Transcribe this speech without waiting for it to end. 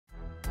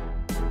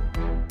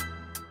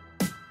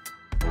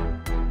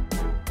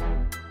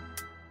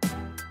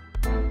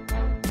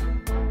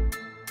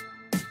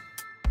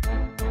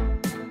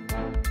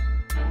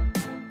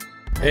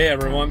Hey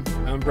everyone,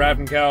 I'm Brad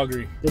from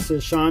Calgary. This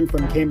is Sean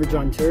from Cambridge,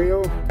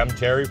 Ontario. I'm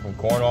Terry from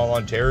Cornwall,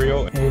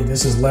 Ontario. Hey,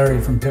 this is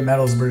Larry from Pitt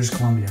Meadows, British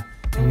Columbia,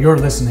 and you're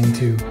listening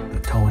to the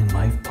Towing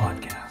Life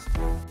Podcast.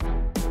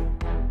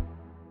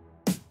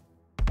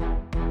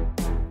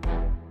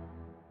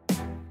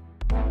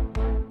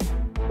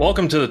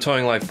 Welcome to the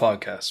Towing Life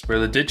Podcast, where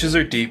the ditches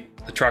are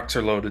deep, the trucks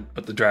are loaded,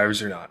 but the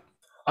drivers are not.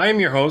 I am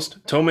your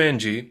host,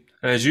 TowManG,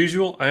 and as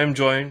usual, I am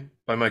joined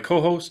by my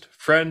co-host,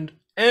 friend,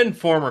 and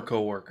former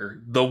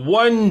co-worker, the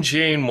one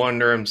chain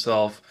wonder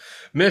himself,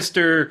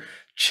 Mr.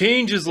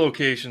 Changes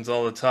Locations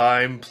All the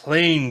Time,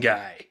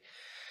 PlainGuy.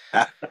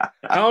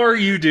 How are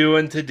you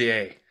doing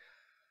today?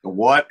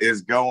 What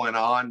is going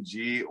on,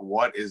 G?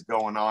 What is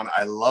going on?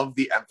 I love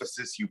the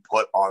emphasis you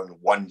put on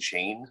one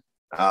chain.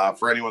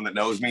 For anyone that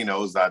knows me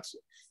knows that's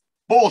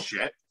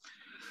bullshit.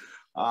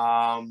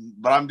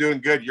 But I'm doing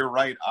good. You're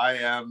right. I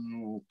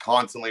am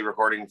constantly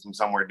recording from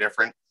somewhere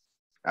different,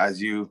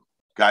 as you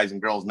guys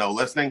and girls know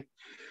listening.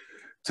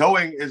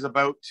 Towing is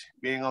about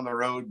being on the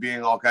road,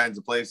 being all kinds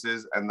of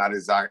places, and that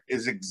is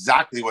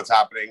exactly what's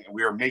happening. And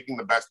we are making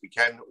the best we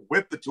can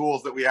with the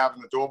tools that we have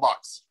in the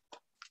toolbox.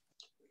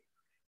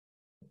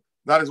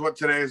 That is what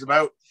today is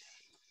about.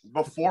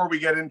 Before we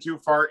get too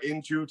far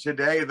into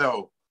today,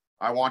 though,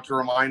 I want to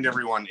remind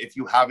everyone, if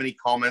you have any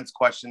comments,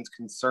 questions,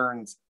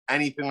 concerns,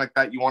 anything like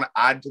that you want to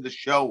add to the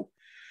show,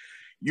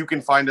 you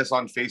can find us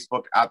on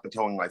Facebook at the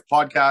Towing Life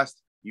Podcast.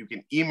 You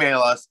can email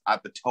us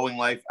at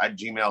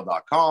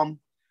thetowinglife@gmail.com.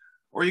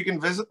 Or you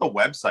can visit the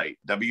website,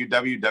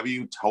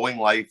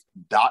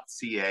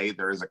 www.towinglife.ca.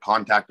 There is a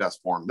contact us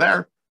form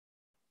there.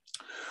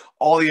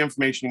 All the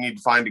information you need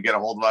to find to get a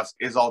hold of us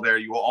is all there.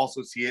 You will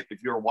also see it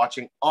if you're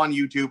watching on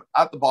YouTube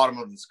at the bottom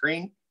of the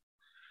screen.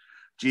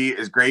 G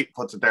is great,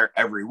 puts it there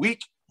every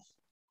week.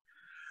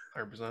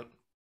 100%.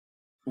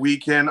 We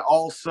can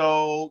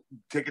also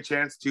take a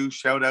chance to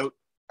shout out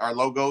our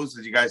logos.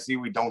 As you guys see,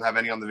 we don't have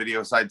any on the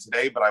video side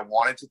today, but I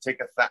wanted to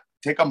take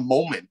a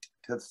moment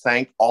to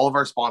thank all of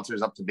our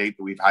sponsors up to date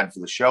that we've had for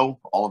the show,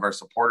 all of our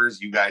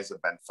supporters. You guys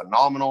have been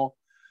phenomenal.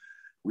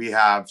 We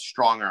have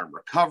Strong Arm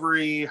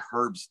Recovery,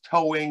 Herb's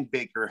Towing,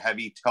 Baker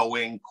Heavy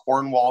Towing,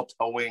 Cornwall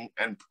Towing,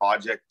 and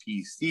Project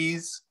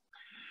PCs.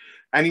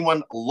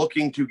 Anyone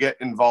looking to get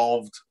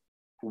involved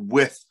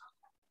with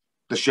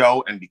the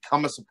show and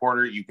become a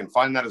supporter, you can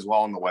find that as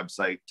well on the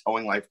website,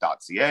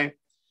 towinglife.ca.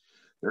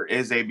 There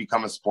is a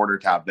Become a Supporter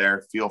tab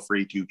there. Feel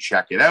free to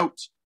check it out.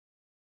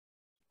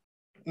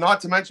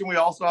 Not to mention, we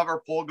also have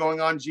our poll going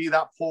on, G.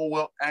 That poll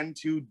will end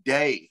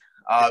today.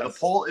 Yes. The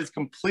poll is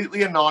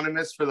completely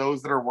anonymous for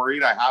those that are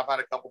worried. I have had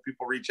a couple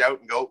people reach out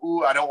and go,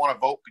 ooh, I don't want to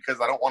vote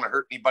because I don't want to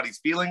hurt anybody's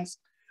feelings.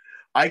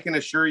 I can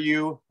assure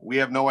you, we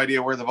have no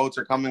idea where the votes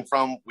are coming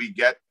from. We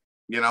get,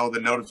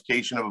 the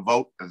notification of a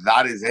vote.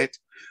 That is it.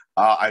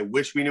 I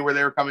wish we knew where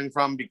they were coming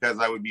from because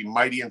I would be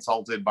mighty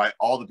insulted by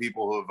all the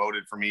people who have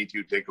voted for me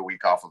to take a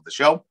week off of the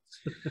show.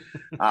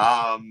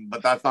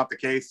 But that's not the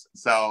case.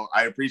 So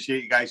I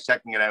appreciate you guys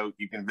checking it out.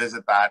 You can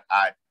visit that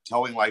at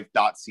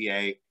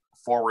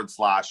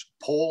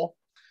towinglife.ca/poll.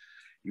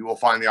 You will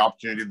find the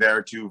opportunity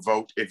there to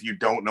vote. If you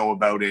don't know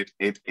about it,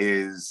 it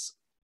is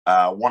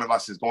one of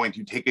us is going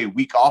to take a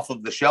week off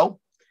of the show.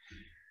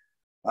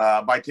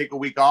 By take a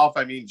week off,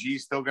 I mean,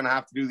 G's still going to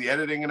have to do the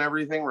editing and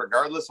everything,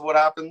 regardless of what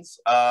happens.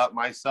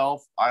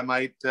 Myself, I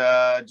might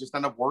just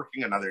end up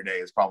working another day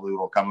is probably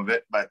what will come of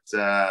it. But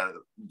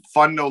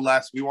fun no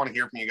less. We want to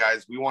hear from you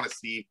guys. We want to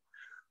see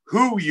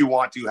who you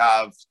want to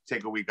have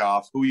take a week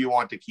off, who you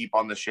want to keep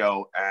on the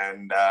show.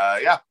 And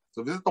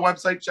so visit the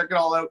website, check it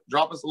all out,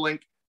 drop us a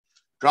link,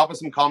 drop us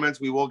some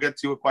comments. We will get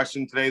to a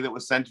question today that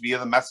was sent via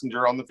the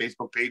messenger on the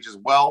Facebook page as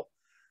well.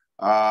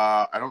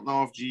 I don't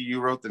know if, G,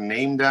 you wrote the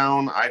name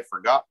down. I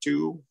forgot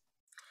to.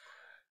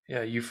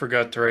 Yeah, you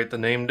forgot to write the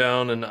name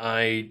down, and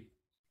I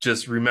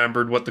just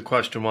remembered what the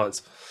question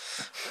was.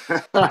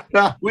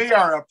 We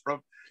are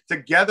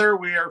together.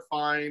 We are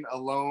fine.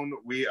 Alone,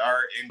 we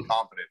are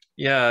incompetent.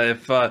 Yeah,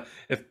 if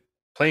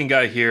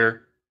PlainGuy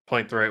here,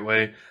 point the right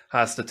way,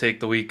 has to take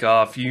the week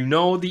off,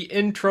 the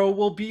intro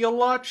will be a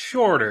lot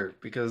shorter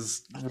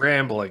because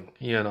rambling,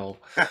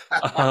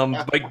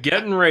 But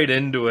getting right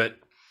into it.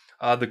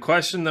 The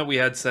question that we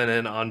had sent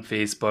in on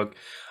Facebook,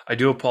 I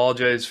do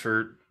apologize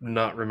for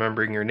not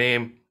remembering your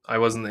name. I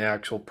wasn't the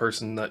actual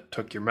person that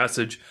took your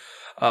message.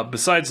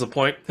 Besides the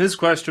point, his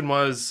question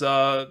was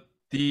the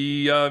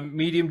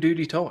medium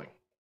duty towing,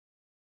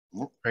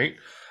 right?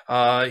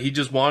 He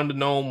just wanted to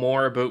know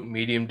more about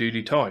medium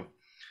duty towing.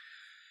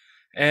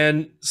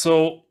 And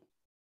so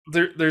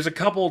there's a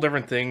couple of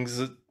different things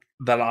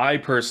that I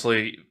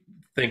personally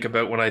think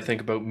about when I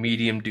think about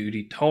medium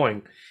duty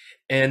towing.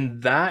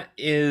 And that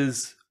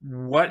is,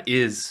 what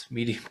is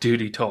medium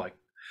duty towing?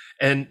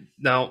 And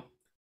now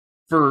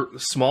for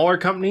smaller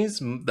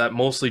companies that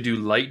mostly do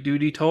light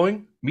duty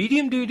towing,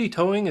 medium duty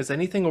towing is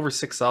anything over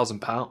 6,000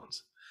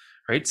 pounds,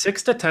 right?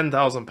 6,000 to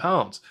 10,000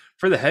 pounds.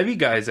 For the heavy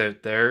guys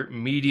out there,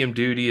 medium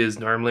duty is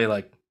normally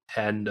like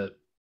 10 to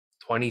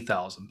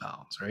 20,000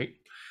 pounds, right?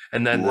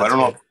 And then I don't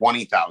know if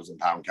 20,000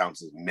 pound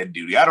counts as mid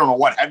duty. I don't know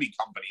what heavy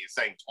company is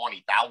saying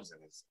 20,000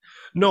 is.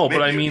 No,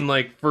 but I mean,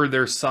 like, for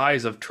their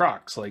size of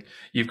trucks, like,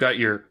 you've got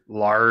your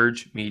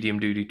large medium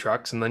duty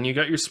trucks, and then you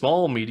got your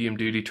small medium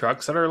duty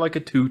trucks that are like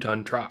a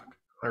 2-ton truck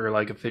or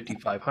like a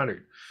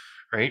 5,500,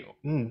 right?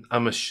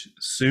 I'm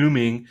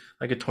assuming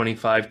like a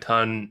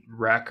 25-ton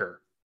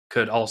wrecker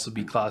could also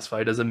be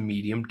classified as a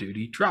medium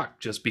duty truck,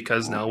 just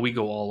because now we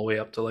go all the way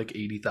up to like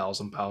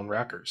 80,000 pound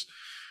wreckers,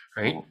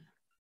 right?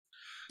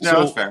 Yeah, So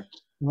that's fair.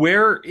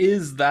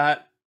 where's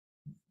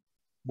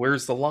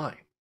the line?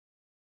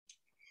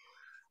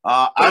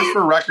 As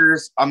for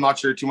wreckers, I'm not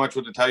sure too much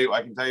what to tell you.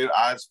 I can tell you,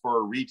 as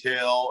for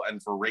retail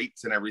and for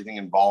rates and everything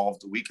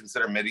involved, we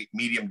consider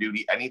medium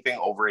duty anything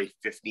over a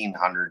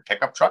 1,500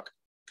 pickup truck.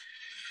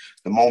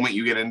 The moment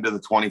you get into the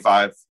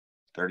 25,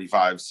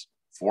 35s,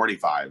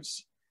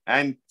 45s,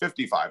 and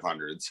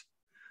 5,500s,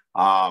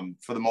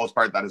 for the most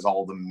part, that is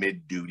all the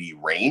mid-duty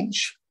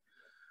range.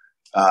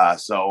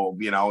 So,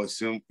 you know, as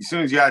soon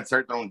as you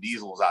start throwing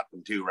diesels at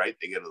them too, right,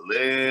 they get a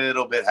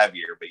little bit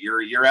heavier. But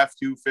your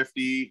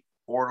F-250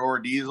 four-door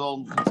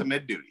diesel, it's a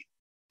mid-duty.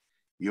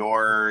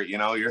 Your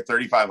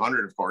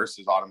 3,500, of course,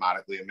 is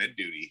automatically a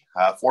mid-duty.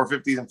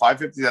 450s and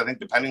 550s, I think,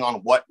 depending on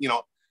what, you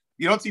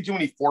don't see too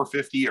many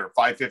 450 or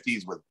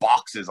 550s with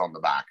boxes on the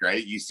back,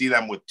 right? You see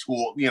them with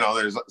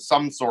there's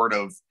some sort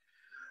of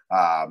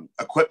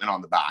equipment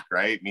on the back,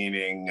 right?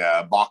 Meaning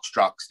box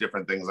trucks,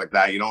 different things like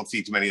that. You don't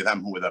see too many of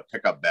them with a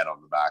pickup bed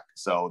on the back.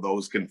 So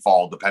those can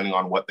fall, depending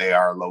on what they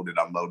are, loaded,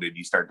 unloaded.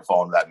 You start to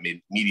fall into that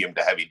medium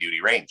to heavy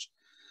duty range.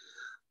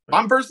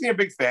 I'm personally a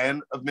big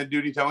fan of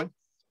mid-duty towing.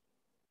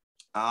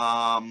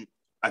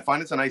 I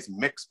find it's a nice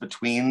mix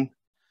between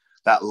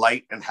that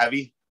light and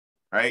heavy,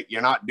 right?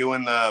 You're not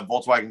doing the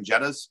Volkswagen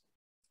Jettas,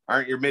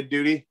 aren't you,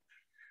 mid-duty?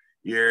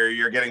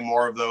 You're getting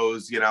more of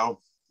those,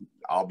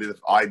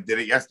 I did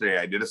it yesterday.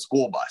 I did a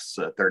school bus,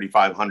 a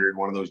 3,500,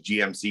 one of those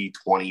GMC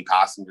 20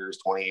 passengers,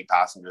 28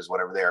 passengers,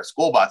 whatever they are,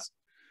 school bus,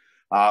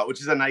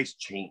 which is a nice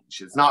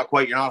change. It's not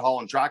quite, you're not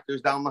hauling tractors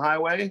down the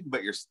highway,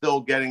 but you're still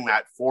getting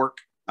that fork.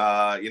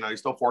 You're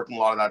still forking a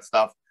lot of that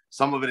stuff.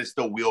 Some of it is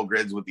still wheel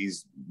grids, with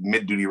these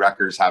mid-duty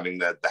wreckers having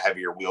the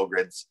heavier wheel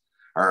grids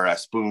or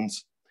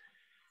spoons.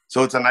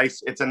 So it's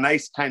a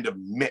nice kind of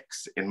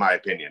mix, in my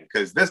opinion,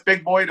 because this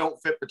big boy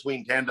don't fit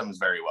between tandems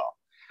very well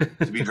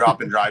to be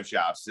dropping drive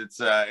shafts. It's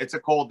a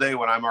cold day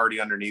when I'm already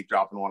underneath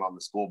dropping one on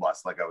the school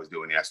bus like I was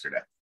doing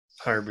yesterday.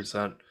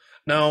 100%.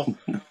 Now,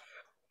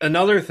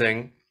 another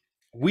thing,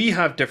 we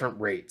have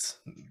different rates.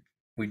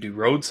 We do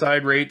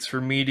roadside rates for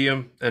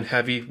medium and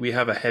heavy. We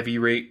have a heavy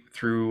rate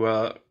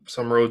through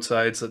some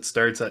roadsides that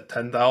starts at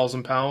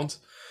 10,000 pounds,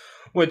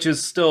 which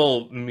is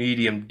still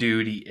medium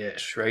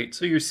duty-ish, right?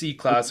 So your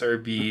C-Class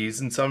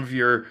RVs and some of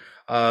your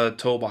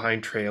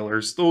tow-behind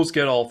trailers, those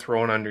get all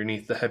thrown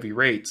underneath the heavy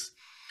rates.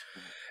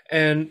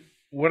 And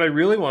what I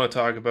really want to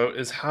talk about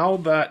is how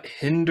that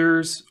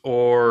hinders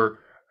or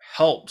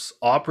helps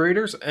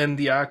operators and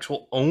the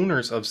actual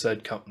owners of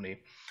said company.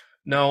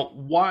 Now,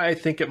 why I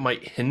think it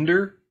might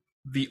hinder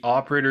the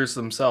operators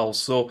themselves.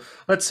 So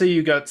let's say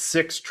you got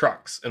 6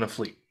 trucks in a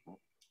fleet,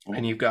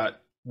 and you've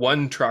got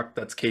one truck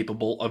that's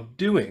capable of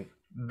doing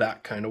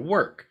that kind of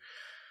work.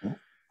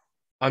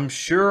 I'm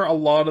sure a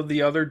lot of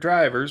the other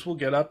drivers will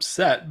get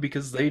upset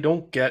because they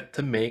don't get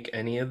to make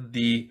any of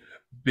the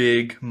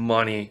big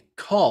money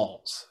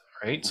calls,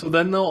 right? So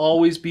then they'll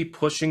always be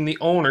pushing the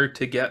owner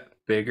to get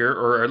bigger,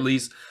 or at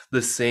least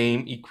the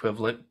same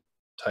equivalent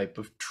type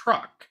of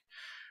truck,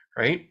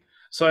 right?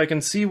 So I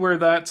can see where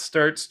that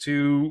starts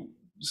to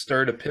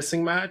start a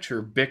pissing match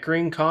or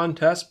bickering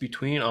contest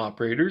between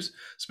operators,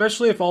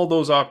 especially if all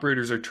those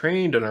operators are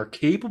trained and are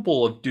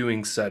capable of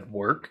doing said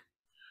work.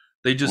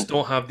 They just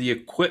don't have the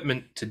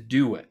equipment to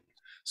do it.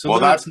 So well,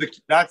 that's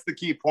the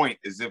key point,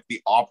 is if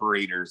the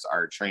operators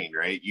are trained,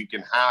 right? You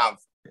can have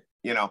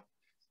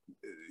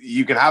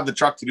the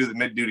truck to do the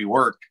mid-duty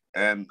work,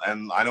 and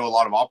I know a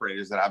lot of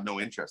operators that have no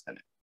interest in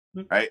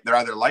it, right? They're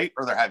either light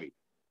or they're heavy.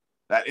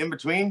 That in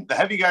between, the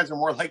heavy guys are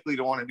more likely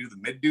to want to do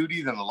the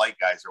mid-duty than the light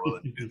guys are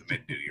willing to do the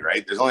mid-duty,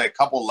 right? There's only a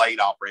couple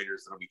light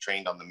operators that'll be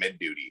trained on the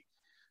mid-duty.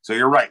 So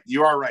you're right.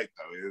 You are right,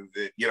 though.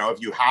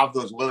 If you have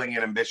those willing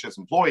and ambitious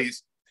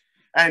employees,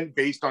 and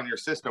based on your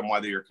system,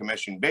 whether you're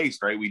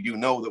commission-based, right? We do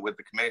know that with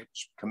the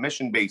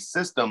commission-based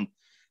system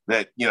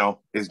that,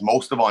 is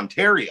most of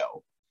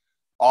Ontario,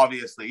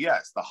 obviously,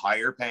 yes, the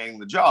higher paying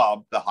the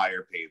job, the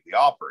higher paid the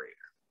operator.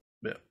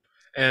 Yeah.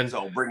 And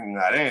so bringing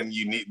that in,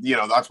 you need,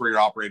 that's where your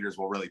operators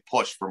will really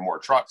push for more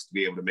trucks to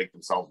be able to make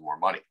themselves more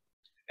money.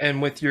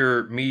 And with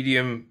your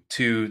medium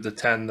to the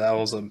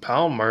 10,000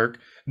 pound mark,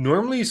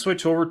 normally you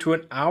switch over to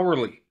an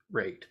hourly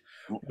rate,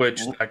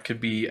 which that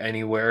could be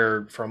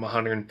anywhere from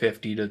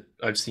 $150 to,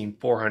 I've seen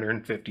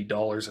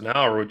 $450 an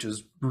hour, which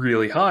is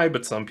really high,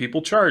 but some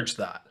people charge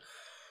that.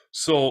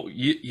 So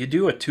you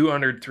do a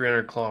 200,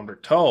 300 kilometer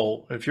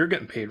tow, if you're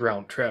getting paid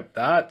round trip,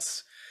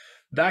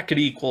 that could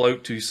equal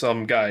out to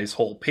some guy's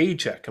whole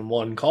paycheck in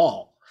one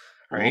call,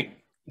 right?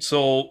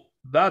 So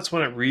that's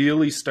when it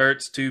really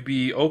starts to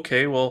be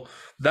okay. Well,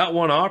 that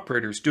one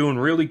operator's doing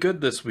really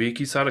good this week.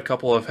 He's had a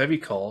couple of heavy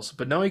calls,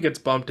 but now he gets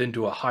bumped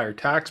into a higher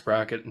tax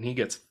bracket and he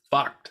gets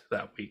fucked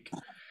that week,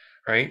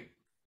 right?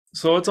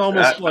 So it's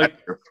almost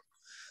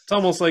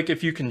like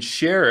if you can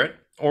share it,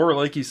 or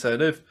like you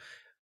said, if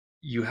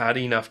you had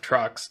enough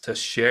trucks to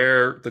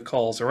share the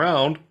calls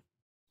around,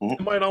 it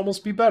might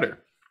almost be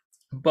better.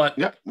 But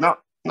yeah, no,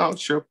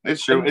 it's true.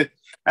 It's true.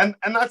 And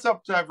that's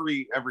up to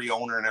every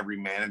owner and every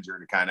manager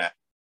to kind of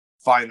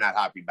find that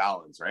happy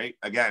balance, right?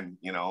 Again,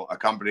 you know, a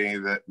company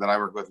that I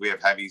work with, we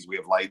have heavies, we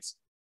have lights.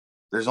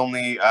 There's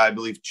only, I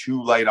believe,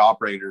 2 light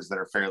operators that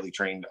are fairly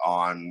trained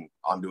on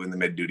doing the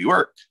mid-duty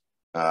work.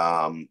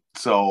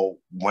 So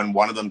when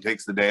one of them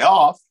takes the day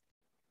off,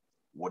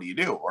 what do you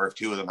do? Or if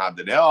 2 of them have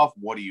the day off,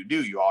 what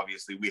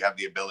do? We have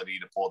the ability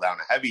to pull down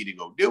a heavy to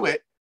go do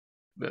it,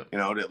 you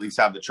know, to at least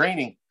have the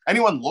training.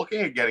 Anyone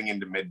looking at getting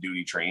into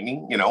mid-duty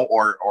training, you know,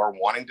 or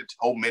wanting to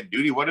tow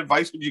mid-duty, what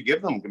advice would you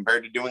give them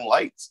compared to doing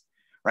lights,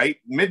 right?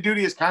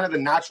 Mid-duty is kind of the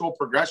natural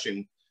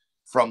progression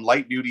from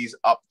light duties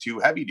up to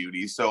heavy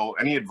duties. So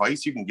any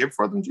advice you can give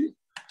for them, G?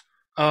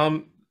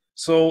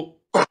 So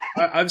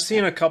I've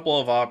seen a couple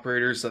of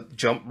operators that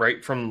jump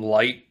right from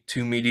light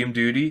to medium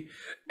duty,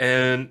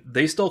 and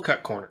they still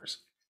cut corners,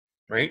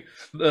 right?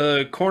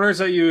 The corners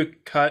that you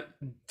cut,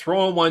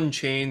 throw on one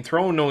chain,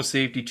 throw no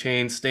safety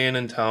chain, staying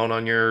in town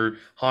on your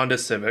Honda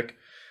Civic,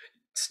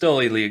 still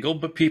illegal,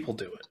 but people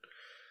do it.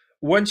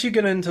 Once you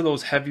get into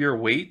those heavier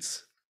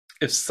weights,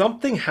 if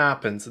something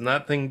happens and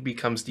that thing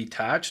becomes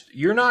detached,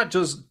 you're not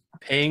just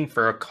paying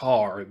for a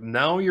car.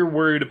 Now you're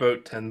worried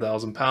about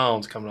 10,000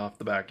 pounds coming off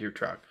the back of your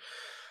truck.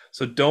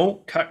 So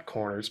don't cut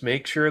corners.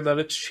 Make sure that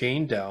it's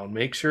chained down.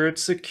 Make sure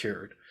it's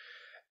secured.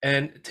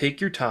 And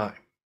take your time.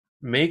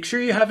 Make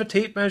sure you have a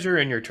tape measure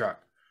in your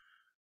truck.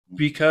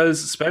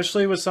 Because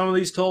especially with some of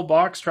these tall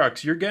box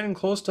trucks, you're getting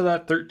close to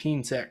that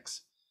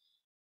 13.6.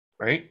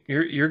 Right?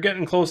 You're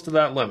getting close to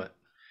that limit.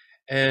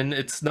 And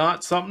it's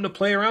not something to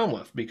play around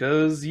with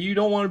because you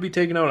don't want to be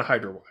taking out a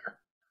hydro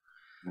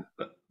wire.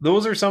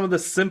 Those are some of the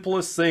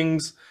simplest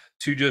things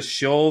to just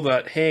show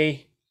that,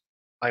 hey,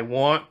 I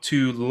want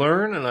to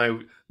learn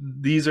and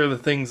these are the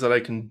things that I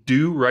can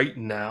do right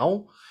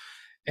now.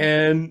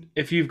 And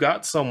if you've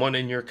got someone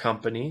in your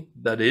company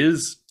that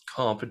is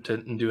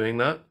competent in doing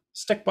that,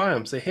 stick by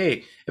them. Say,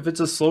 hey, if it's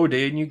a slow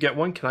day and you get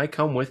one, can I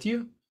come with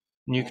you?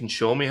 And you can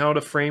show me how to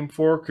frame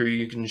fork, or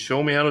you can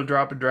show me how to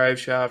drop a drive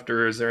shaft,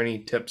 or is there any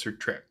tips or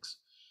tricks,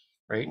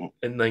 right?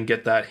 And then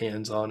get that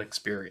hands-on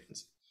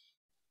experience.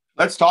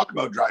 Let's talk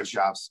about drive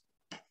shafts.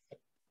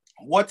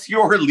 What's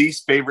your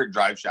least favorite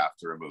drive shaft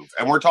to remove?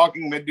 And we're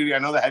talking mid-duty. I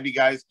know the heavy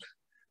guys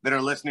that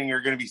are listening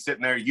are going to be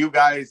sitting there. You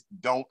guys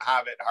don't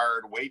have it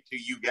hard. Wait till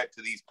you get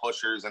to these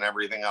pushers and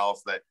everything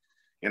else that,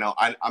 you know,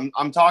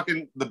 I'm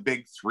talking the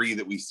big 3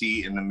 that we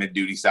see in the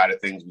mid-duty side of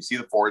things. We see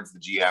the Fords, the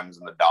GMs,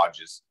 and the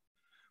Dodges.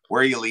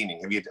 Where are you leaning?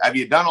 Have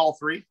you done all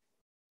 3?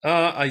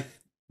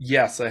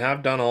 Yes, I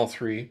have done all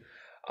 3.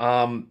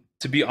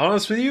 To be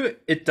honest with you,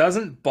 it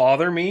doesn't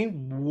bother me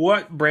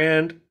what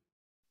brand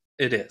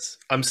it is.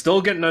 I'm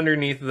still getting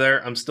underneath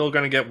there. I'm still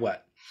going to get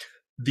wet.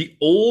 The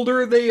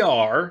older they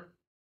are,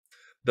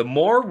 the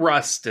more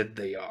rusted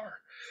they are.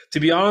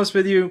 To be honest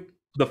with you,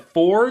 the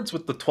Fords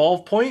with the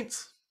 12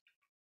 points,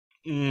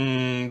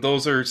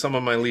 those are some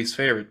of my least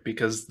favorite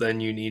because then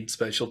you need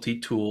specialty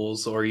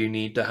tools or you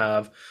need to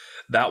have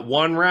that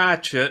one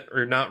wrench. If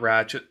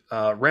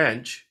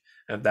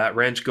that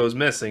wrench goes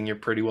missing, you're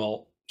pretty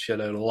well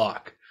shit out of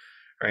luck,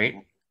 right?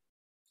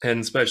 And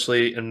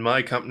especially in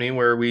my company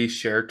where we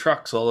share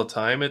trucks all the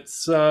time,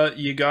 it's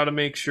you got to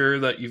make sure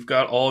that you've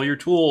got all your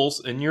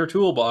tools in your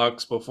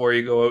toolbox before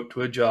you go out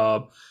to a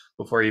job,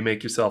 before you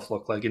make yourself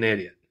look like an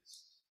idiot.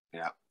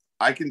 Yeah,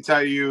 I can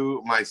tell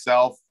you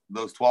myself,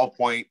 those 12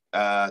 mil,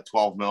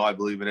 I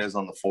believe it is,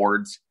 on the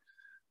Fords,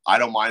 I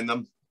don't mind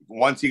them.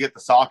 Once you get the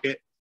socket,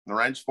 the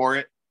wrench for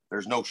it,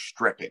 there's no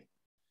stripping,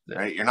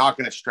 right? You're not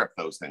going to strip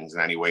those things in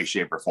any way,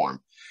 shape, or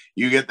form.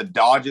 You get the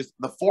Dodges,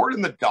 the Ford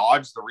and the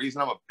Dodge. The reason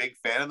I'm a big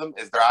fan of them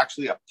is they're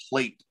actually a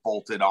plate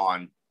bolted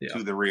on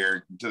to the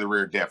rear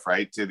diff,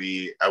 right? To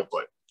the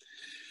output.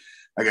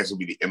 I guess it would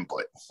be the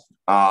input.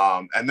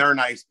 And they're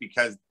nice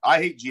because I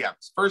hate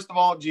GMs. First of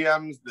all,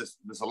 GMs, this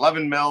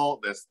 11 mil,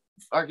 this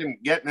fucking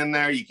getting in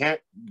there. You can't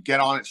get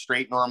on it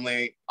straight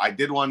normally. I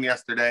did one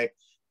yesterday.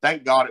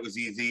 Thank God it was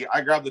easy.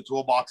 I grabbed the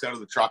toolbox out of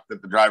the truck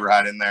that the driver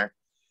had in there.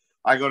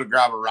 I go to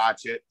grab a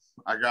ratchet.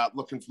 I got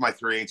looking for my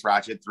 3/8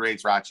 ratchet.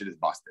 3/8 ratchet is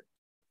busted.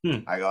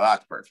 I go,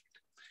 that's perfect.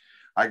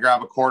 I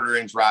grab a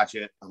 1/4-inch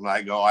ratchet. And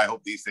I go, I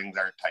hope these things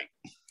aren't tight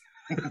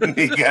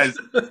because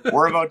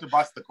we're about to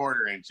bust the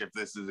 1/4-inch if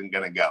this isn't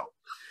going to go.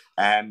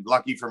 And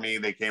lucky for me,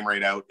 they came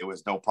right out. It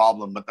was no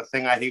problem. But the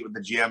thing I hate with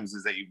the GMs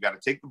is that you've got to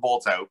take the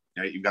bolts out.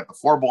 Right? You've got the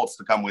 4 bolts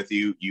to come with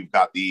you. You've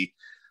got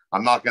I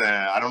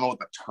don't know what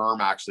the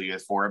term actually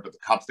is for it, but the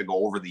cups that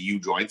go over the U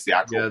joints, the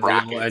actual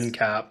brackets. The end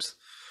caps.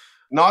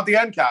 Not the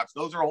end caps.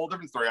 Those are a whole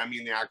different story. I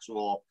mean the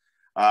actual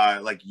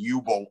like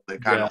U-bolt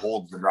that kind of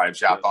holds the drive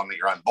shaft on that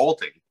you're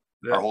unbolting.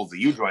 or holds the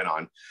U-joint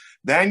on.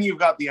 Then you've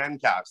got the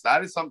end caps.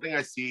 That is something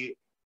I see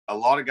a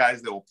lot of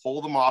guys that will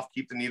pull them off,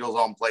 keep the needles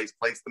on place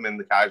them in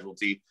the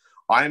casualty.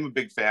 I am a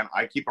big fan.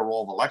 I keep a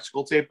roll of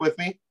electrical tape with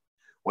me.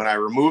 When I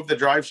remove the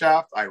drive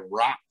shaft, I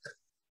wrap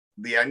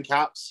the end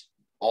caps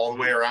all the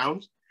way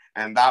around.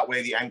 And that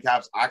way the end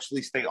caps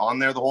actually stay on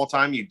there the whole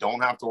time. You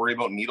don't have to worry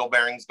about needle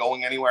bearings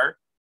going anywhere.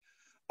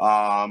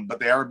 But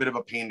they are a bit of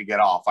a pain to get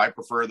off. I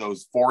prefer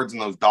those Fords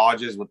and those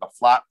Dodges with the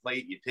flat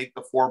plate. You take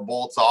the 4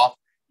 bolts off.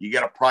 You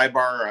get a pry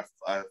bar,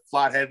 a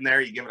flathead in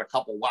there. You give it a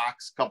couple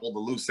whacks, couple to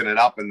loosen it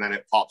up, and then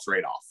it pops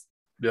right off.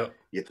 Yeah.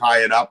 You tie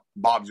it up.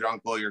 Bob's your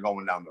uncle. You're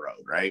going down the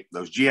road, right?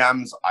 Those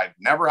GMs, I've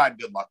never had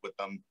good luck with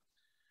them.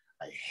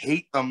 I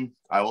hate them.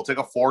 I will take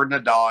a Ford and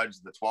a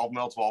Dodge, the 12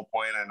 mil 12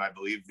 point, and I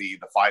believe the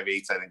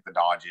 5/8. I think the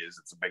Dodge is.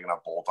 It's a big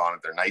enough bolt on it.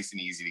 They're nice and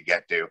easy to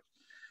get to.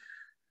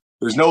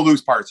 There's no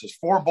loose parts. There's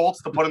 4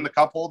 bolts to put in the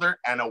cup holder,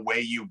 and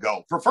away you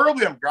go.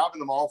 Preferably, I'm grabbing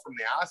them all from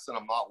the ass, and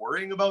I'm not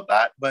worrying about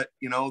that. But,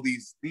 you know,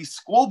 these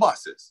school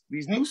buses,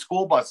 these new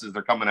school buses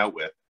they're coming out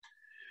with,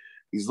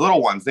 these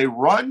little ones, they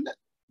run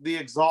the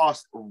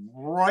exhaust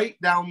right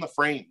down the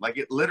frame. Like,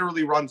 it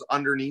literally runs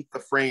underneath the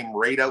frame,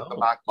 right out the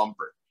back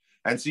bumper.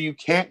 And so you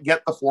can't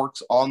get the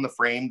forks on the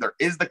frame. There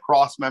is the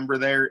cross member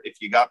there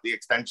if you got the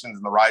extensions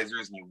and the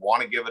risers and you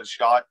want to give it a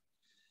shot.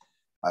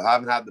 I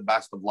haven't had the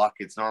best of luck.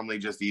 It's normally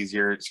just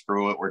easier.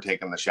 Screw it. We're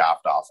taking the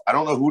shaft off. I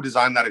don't know who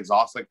designed that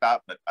exhaust like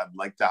that, but I'd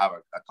like to have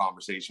a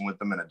conversation with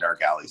them in a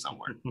dark alley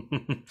somewhere.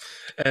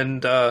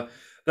 And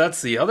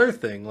that's the other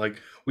thing.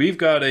 Like, we've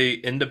got a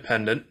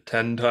independent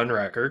 10-ton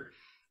wrecker,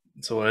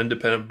 so an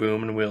independent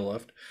boom and wheel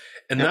lift,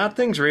 and that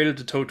thing's rated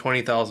to tow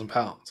 20,000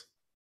 pounds.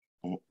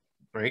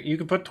 Right? You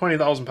can put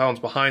 20,000 pounds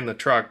behind the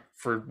truck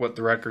for what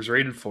the wrecker's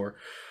rated for,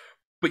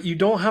 but you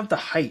don't have the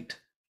height.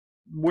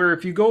 Where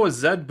if you go a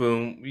Z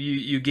boom,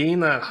 you gain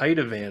that height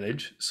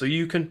advantage, so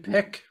you can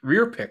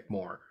rear pick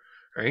more,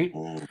 right?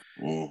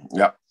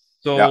 Yep.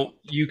 So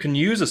you can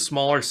use a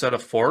smaller set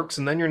of forks,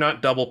 and then you're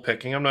not double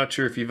picking. I'm not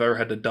sure if you've ever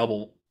had to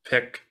double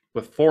pick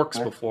with forks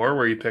before,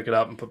 where you pick it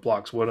up and put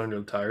blocks of wood under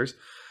the tires.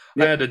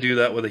 I had to do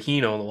that with a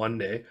Hino the one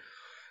day,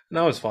 and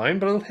that was fine.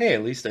 But hey,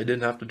 at least I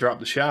didn't have to drop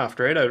the shaft,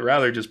 right? I'd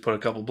rather just put a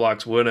couple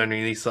blocks of wood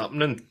underneath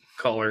something and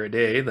call her a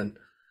day than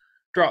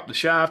drop the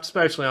shaft,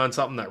 especially on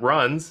something that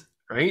runs.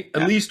 Right?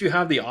 At least you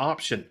have the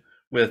option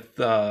with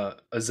a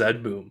Z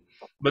boom.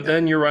 But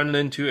then you're running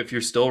into, if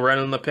you're still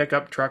running the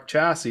pickup truck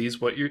chassis,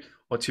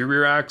 what's your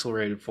rear axle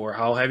rated for?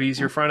 How heavy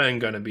is your front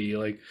end going to be?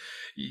 Like,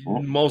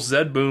 most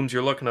Z booms,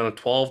 you're looking at a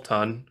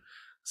 12-ton.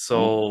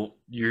 So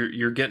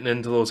you're getting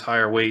into those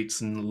higher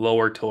weights and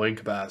lower towing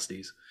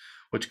capacities,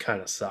 which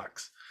kind of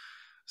sucks.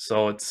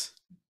 So it's...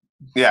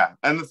 Yeah,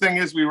 and the thing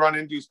is, we run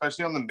into,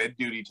 especially on the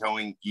mid-duty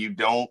towing,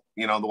 the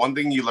one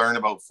thing you learn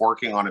about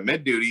forking on a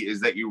mid-duty is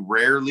that you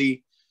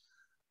rarely,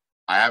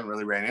 I haven't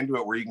really ran into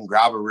it, where you can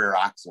grab a rear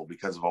axle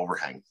because of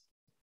overhang.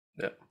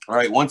 Yeah. All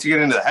right, once you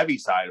get into the heavy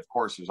side, of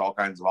course, there's all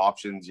kinds of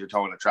options. You're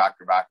towing a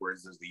tractor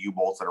backwards. There's the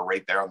U-bolts that are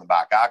right there on the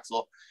back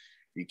axle.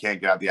 You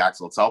can't get out the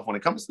axle itself. When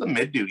it comes to the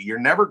mid-duty, you're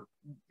never,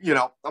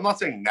 I'm not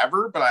saying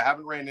never, but I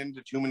haven't ran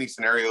into too many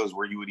scenarios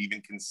where you would even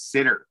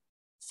consider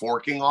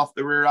forking off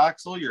the rear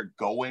axle. You're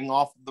going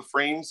off of the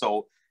frame,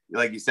 so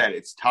like you said,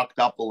 it's tucked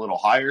up a little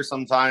higher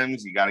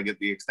sometimes. You got to get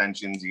the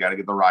extensions, you got to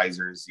get the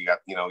risers, you got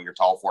your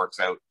tall forks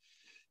out,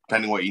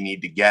 depending what you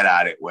need to get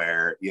at it,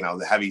 where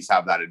the heavies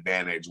have that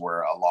advantage,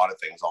 where a lot of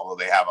things,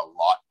 although they have a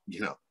lot,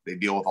 they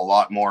deal with a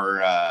lot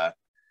more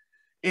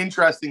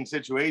interesting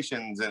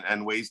situations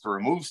and ways to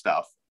remove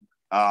stuff,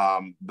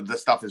 but the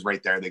stuff is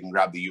right there. They can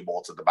grab the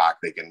U-bolts at the back,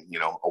 they can,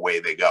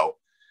 away they go.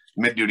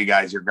 Mid-duty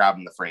guys, you're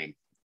grabbing the frame.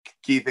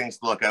 Key things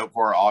to look out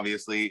for,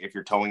 obviously, if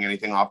you're towing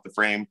anything off the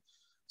frame,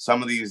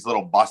 some of these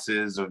little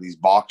buses or these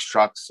box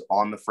trucks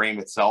on the frame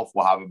itself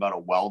will have about a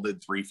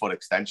welded 3-foot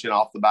extension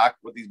off the back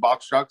with these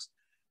box trucks.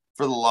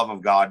 For the love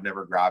of God,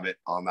 never grab it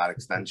on that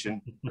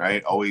extension,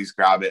 right? Always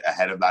grab it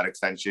ahead of that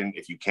extension.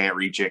 If you can't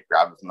reach it,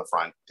 grab it from the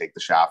front, take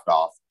the shaft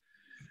off.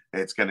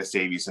 It's going to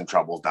save you some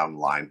troubles down the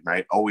line,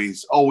 right?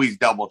 Always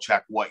double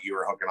check what you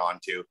were hooking on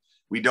to.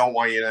 We don't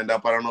want you to end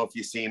up, I don't know if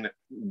you've seen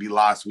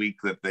last week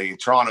that the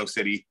Toronto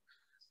City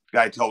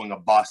guy towing a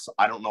bus,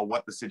 I don't know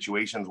what the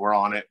situations were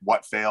on it,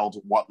 what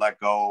failed, what let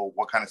go,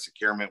 what kind of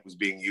securement was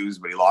being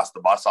used, but he lost the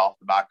bus off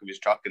the back of his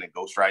truck and it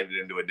ghost-rided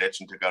into a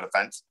ditch and took out a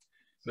fence.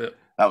 Yeah.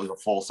 That was a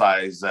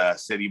full-size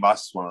city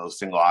bus, one of those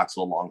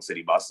single-axle long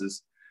city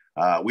buses.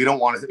 We don't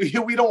want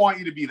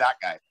you to be that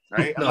guy,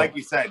 right? No. And like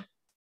you said,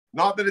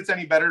 not that it's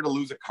any better to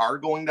lose a car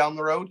going down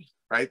the road,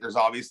 right? There's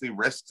obviously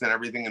risks and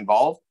everything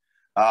involved,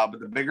 but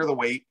the bigger the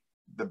weight,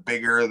 the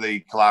bigger the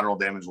collateral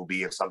damage will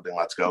be if something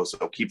lets go.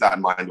 So keep that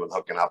in mind when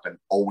hooking up, and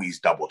always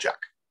double check.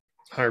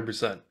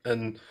 100%.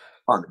 And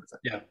 100%.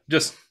 Yeah,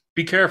 just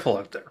be careful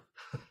out there.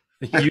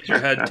 Use your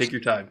head, take your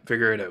time,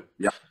 figure it out.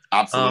 Yeah,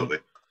 absolutely.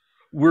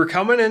 We're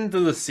coming into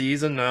the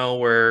season now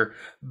where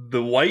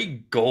the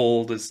white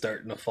gold is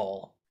starting to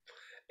fall.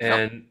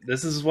 And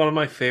this is one of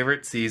my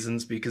favorite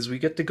seasons because we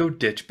get to go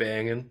ditch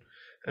banging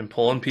and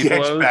pulling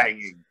people out.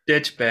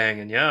 ditch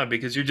banging, yeah,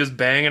 because you're just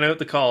banging out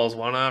the calls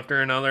one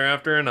after another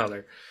after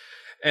another.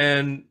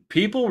 And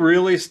people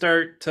really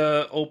start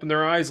to open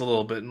their eyes a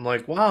little bit and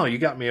like, wow, you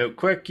got me out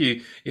quick.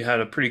 You had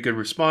a pretty good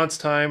response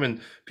time, and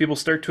people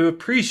start to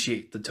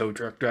appreciate the tow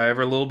truck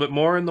driver a little bit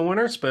more in the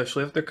winter,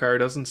 especially if their car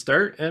doesn't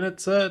start and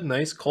it's a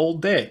nice cold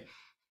day.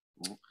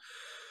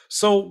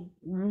 So,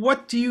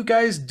 what do you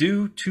guys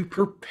do to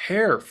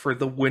prepare for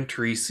the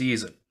wintry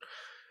season?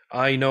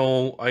 I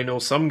know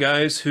some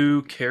guys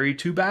who carry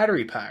 2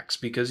 battery packs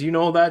because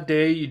that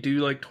day you do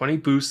like 20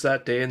 boosts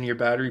that day and your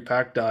battery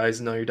pack dies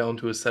and now you're down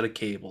to a set of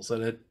cables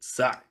and it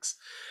sucks.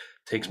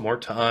 It takes more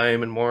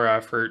time and more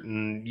effort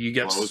and you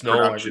get Slows snow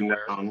production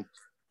everywhere. down.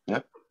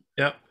 Yep.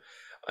 Yep.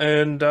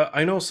 And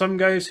I know some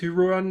guys who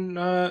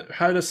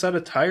had a set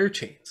of tire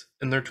chains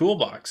in their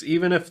toolbox,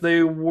 even if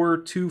they were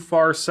too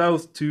far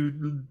south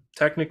to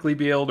technically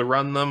be able to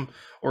run them,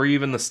 or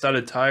even the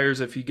studded tires.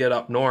 If you get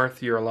up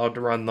north, you're allowed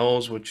to run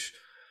those, which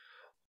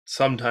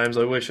sometimes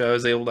I wish I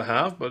was able to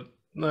have, but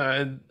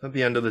at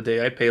the end of the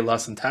day, I pay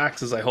less in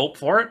taxes. I hope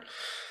for it.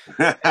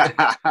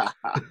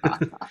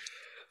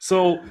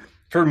 So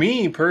for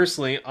me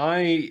personally,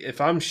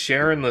 if I'm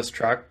sharing this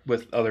truck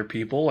with other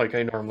people like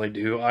I normally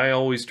do, I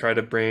always try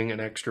to bring an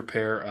extra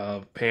pair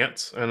of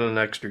pants and an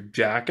extra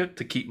jacket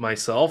to keep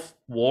myself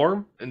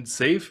warm and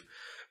safe.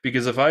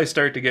 Because if I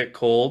start to get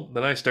cold,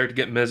 then I start to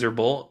get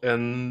miserable,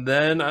 and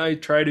then I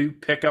try to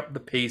pick up the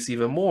pace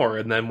even more.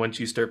 And then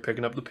once you start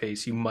picking up the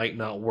pace, you might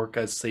not work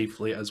as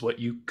safely as what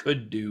you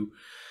could do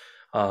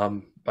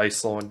by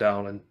slowing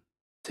down and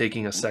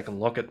taking a second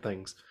look at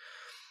things.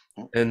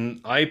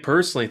 And I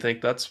personally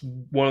think that's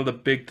one of the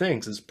big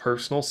things is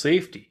personal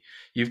safety.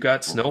 You've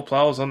got snow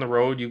plows on the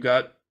road, you've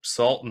got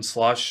salt and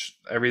slush,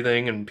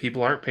 everything, and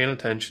people aren't paying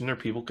attention or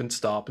people can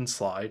stop and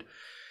slide.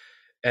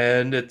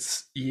 And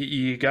it's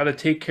you got to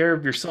take care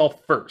of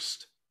yourself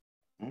first.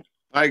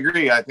 I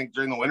agree. I think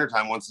during the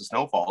wintertime, once the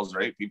snow falls,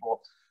 right,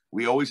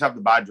 we always have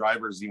the bad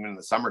drivers even in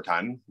the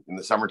summertime. In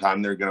the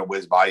summertime, they're going to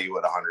whiz by you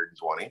at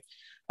 120.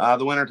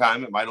 The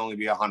wintertime, it might only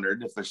be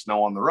 100 if there's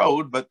snow on the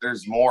road, but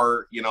there's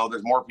more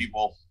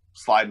people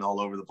sliding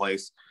all over the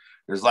place.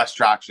 There's less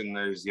traction.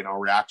 There's,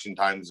 reaction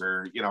times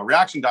are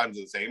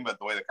the same, but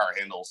the way the car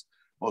handles,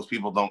 most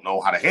people don't know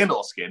how to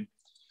handle a skid.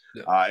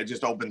 Yeah. It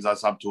just opens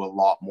us up to a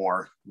lot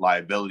more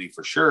liability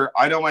for sure.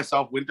 I know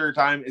myself, winter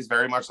time is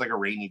very much like a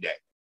rainy day.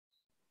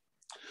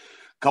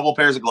 Couple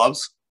pairs of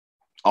gloves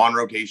on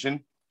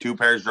rotation, 2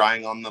 pairs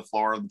drying on the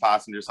floor of the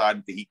passenger side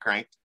with the heat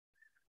cranked,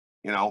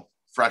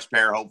 fresh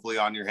pair hopefully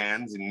on your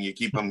hands, and you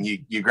keep them,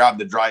 you grab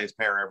the driest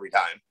pair every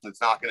time.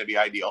 It's not going to be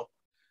ideal,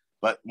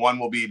 but one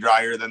will be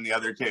drier than the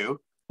other 2.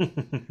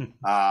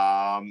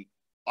 I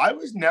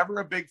was never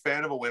a big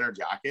fan of a winter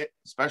jacket,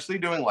 especially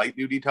doing light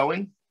duty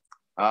towing.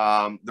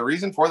 The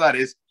reason for that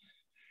is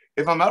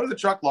if I'm out of the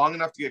truck long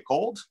enough to get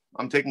cold,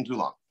 I'm taking too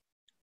long.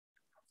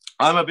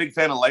 I'm a big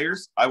fan of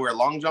layers. I wear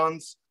long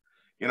johns,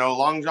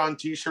 long john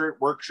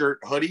t-shirt, work shirt,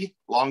 hoodie,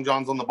 long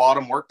johns on the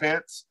bottom, work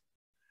pants,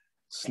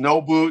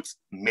 snow boots,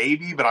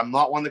 maybe, but I'm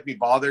not one that can be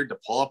bothered to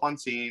pull up on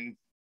scene,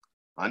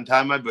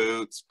 untie my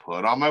boots,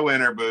 put on my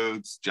winter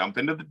boots, jump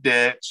into the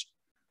ditch,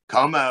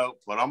 come out,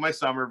 put on my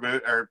summer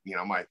boot or,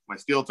 my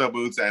steel toe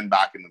boots and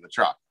back into the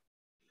truck.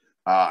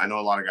 I know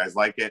a lot of guys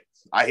like it.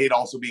 I hate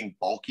also being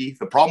bulky.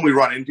 The problem we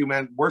run into,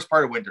 man, worst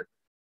part of winter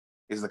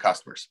is the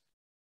customers,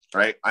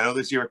 right? I know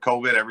this year with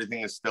COVID,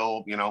 everything is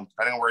still, depending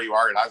on where you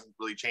are, it hasn't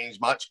really changed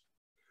much.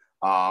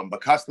 But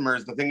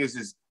customers, the thing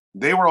is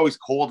they were always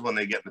cold when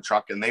they get in the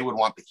truck and they would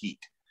want the heat.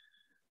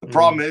 The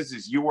problem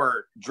is you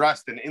were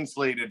dressed and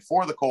insulated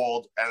for the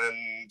cold.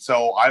 And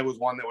so I was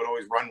one that would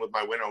always run with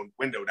my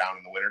window down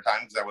in the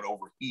wintertime because I would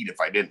overheat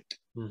if I didn't.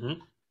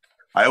 Mm-hmm.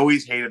 I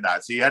always hated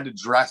that. So you had to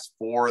dress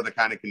for the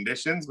kind of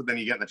conditions, but then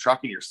you get in the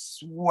truck and you're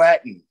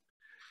sweating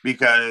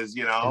because,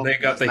 and they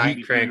got the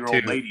heat crank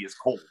too. Lady is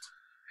cold.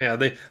 Yeah,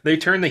 they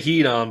turn the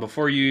heat on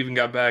before you even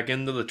got back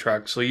into the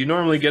truck. So you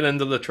normally get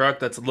into the truck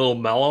that's a little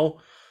mellow.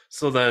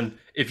 So then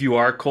if you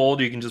are cold,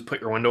 you can just put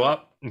your window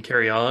up and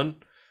carry on.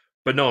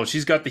 But no,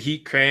 she's got the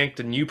heat cranked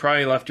and you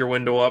probably left your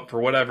window up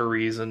for whatever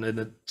reason. And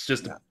it's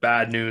just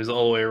bad news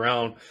all the way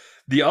around.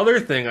 The other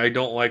thing I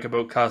don't like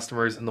about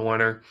customers in the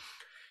winter,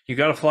 you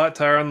got a flat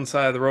tire on the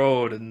side of the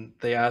road and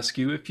they ask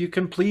you if you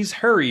can please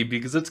hurry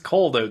because it's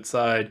cold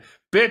outside.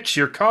 Bitch,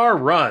 your car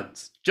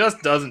runs.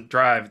 Just doesn't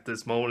drive at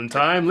this moment in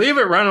time. Leave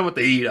it running with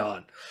the heat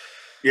on.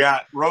 Yeah,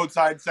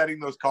 roadside setting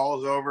those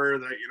calls over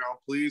that,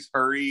 please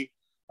hurry.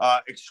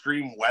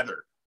 Extreme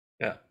weather.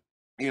 Yeah.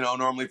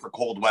 Normally for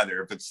cold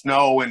weather. If it's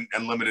snow and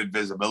limited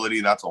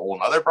visibility, that's a whole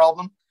nother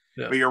problem.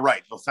 Yeah. But you're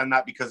right. They'll send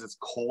that because it's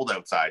cold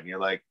outside. And you're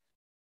like,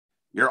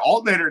 your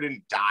alternator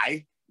didn't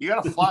die. You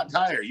got a flat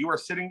tire. You are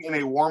sitting in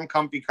a warm,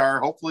 comfy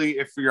car. Hopefully,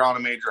 if you're on a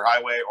major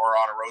highway or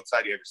on a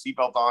roadside, you have your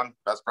seatbelt on.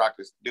 Best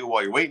practice to do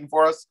while you're waiting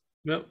for us.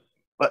 Yep.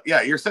 But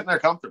yeah, you're sitting there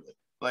comfortably.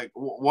 Like,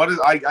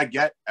 I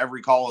get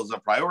every call is a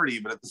priority,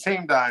 but at the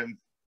same time,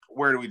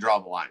 where do we draw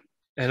the line?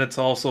 And it's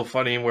also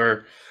funny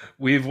where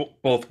we've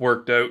both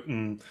worked out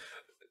in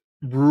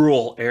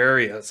rural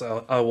areas,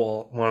 I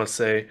will want to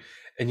say,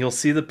 and you'll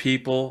see the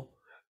people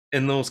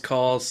in those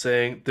calls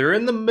saying, they're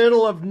in the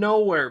middle of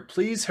nowhere,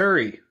 please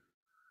hurry.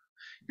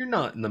 You're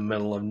not in the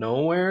middle of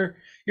nowhere.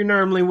 You're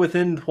normally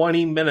within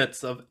 20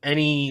 minutes of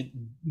any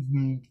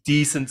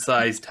decent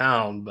sized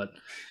town, but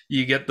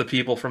you get the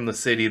people from the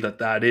city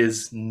that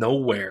is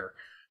nowhere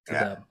to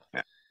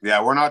them.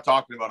 Yeah, we're not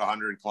talking about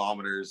 100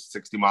 kilometers,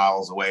 60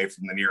 miles away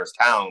from the nearest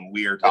town.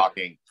 We are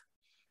talking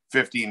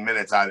 15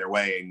 minutes either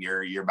way, and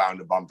you're bound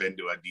to bump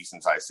into a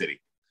decent sized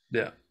city.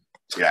 Yeah.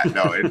 Yeah,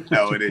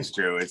 it is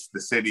true. It's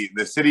the city.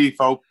 The city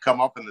folk come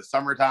up in the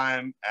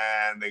summertime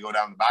and they go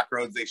down the back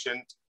roads they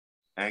shouldn't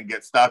and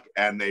get stuck,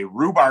 and they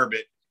rhubarb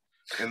it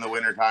in the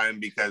wintertime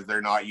because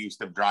they're not used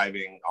to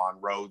driving on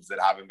roads that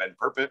haven't been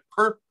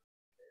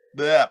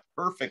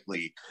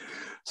perfectly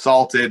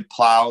salted,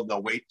 plowed.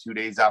 They'll wait 2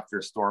 days after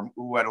a storm.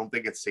 Ooh, I don't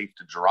think it's safe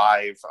to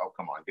drive. Oh,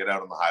 come on, get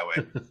out on the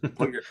highway.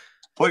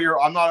 Put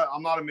your. I'm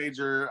not a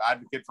major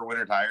advocate for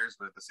winter tires,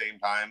 but at the same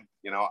time,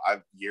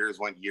 I've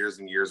went years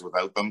and years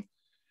without them.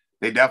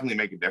 They definitely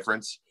make a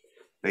difference.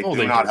 They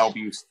do not help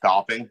you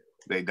stopping.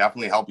 They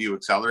definitely help you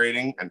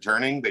accelerating and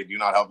turning. They do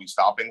not help you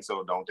stopping,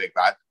 so don't take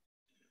that.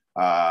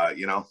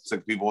 It's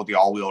like people with the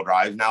all-wheel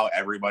drive now.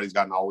 Everybody's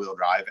got an all-wheel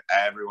drive.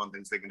 Everyone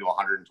thinks they can do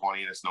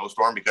 120 in a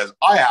snowstorm because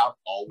I have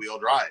all-wheel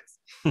drive.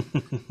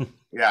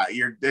 Yeah,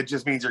 it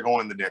just means you're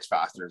going in the ditch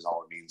faster is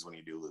all it means when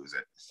you do lose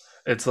it.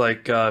 It's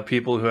like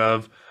people who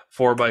have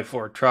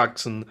 4x4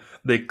 trucks and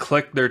they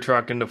click their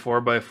truck into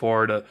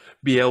 4x4 to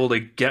be able to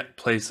get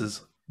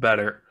places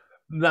better.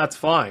 That's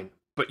fine,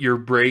 but your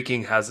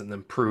braking hasn't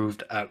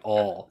improved at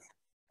all.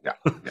 Yeah.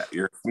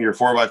 Your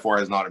 4x4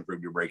 has not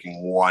improved your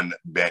braking one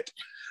bit.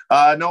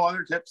 No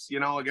other tips.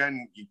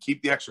 Again, you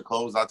keep the extra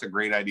clothes. That's a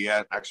great idea.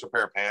 An extra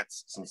pair of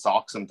pants, some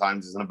socks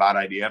sometimes isn't a bad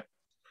idea.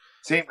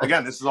 Same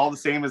again. This is all the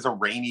same as a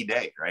rainy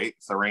day, right?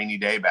 It's a rainy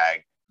day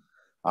bag.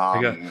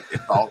 I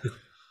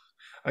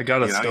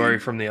got a story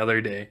from the other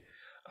day.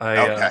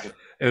 It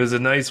was a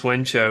nice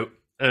wind shout.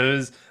 And it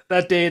was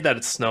that day that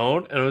it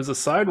snowed, and it was a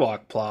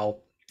sidewalk plow.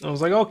 I was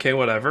like, okay,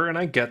 whatever. And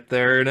I get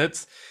there,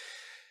 and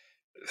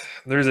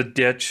there's a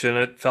ditch, and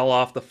it fell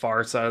off the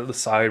far side of the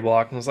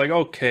sidewalk. And I was like,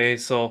 okay.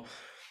 So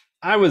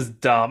I was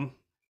dumb.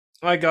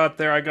 I got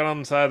there. I got on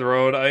the side of the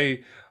road.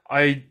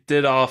 I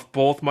did off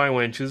both my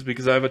winches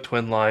because I have a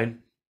twin line.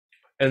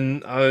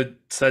 And I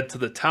said to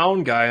the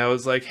town guy, I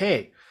was like,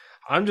 hey,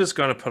 I'm just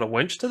going to put a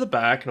winch to the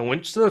back and a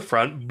winch to the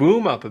front,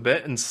 boom up a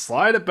bit, and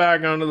slide it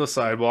back onto the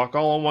sidewalk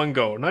all in one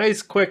go.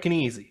 Nice, quick, and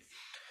easy.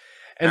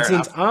 And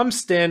since I'm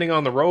standing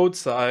on the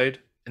roadside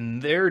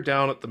and they're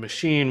down at the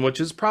machine,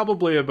 which is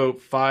probably about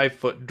 5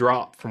 foot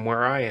drop from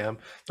where I am,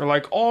 they're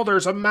like, oh,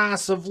 there's a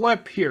massive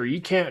lip here. You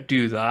can't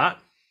do that.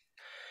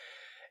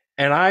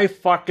 And I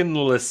fucking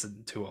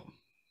listened to them.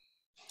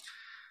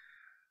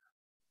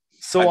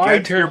 So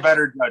against your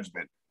better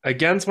judgment.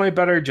 Against my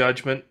better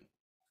judgment,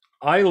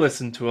 I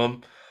listened to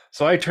them.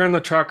 So I turn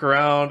the truck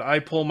around. I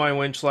pull my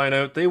winch line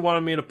out. They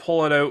wanted me to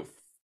pull it out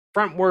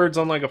frontwards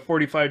on like a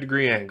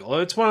 45-degree angle.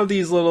 It's one of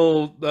these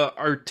little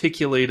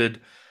articulated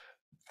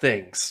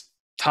things,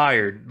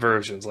 tired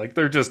versions. Like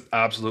they're just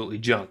absolutely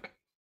junk.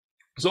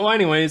 So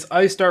anyways,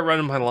 I start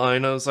running my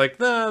line. I was like,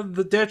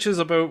 the ditch is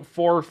about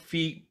 4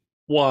 feet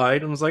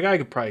wide. I was like, I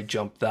could probably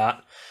jump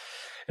that.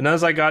 And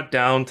as I got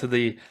down to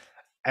the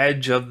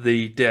edge of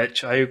the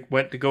ditch, I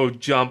went to go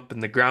jump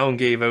and the ground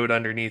gave out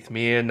underneath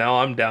me, and now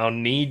I'm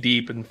down knee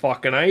deep in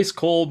fucking ice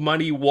cold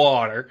muddy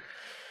water,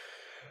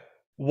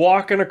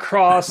 walking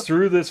across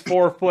through this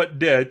 4-foot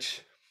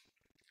ditch.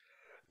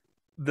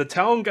 The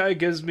town guy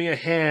gives me a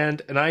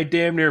hand and I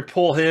damn near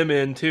pull him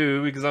in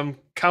too because I'm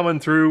coming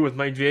through with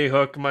my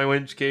J-hook and my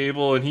winch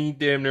cable, and he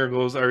damn near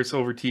goes arse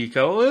over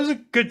teacup. It was a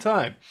good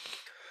time.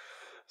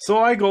 So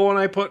I go and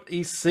I put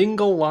a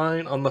single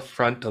line on the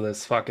front of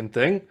this fucking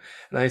thing.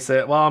 And I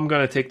say, well, I'm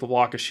going to take the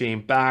walk of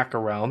shame back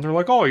around. They're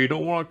like, oh, you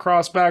don't want to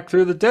cross back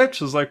through the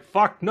ditch? I was like,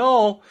 fuck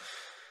no.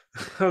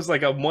 I was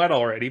like, I'm wet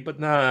already, but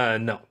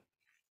no.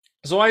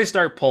 So I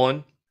start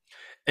pulling.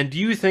 And do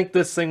you think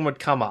this thing would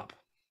come up?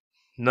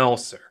 No,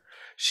 sir.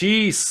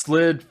 She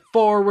slid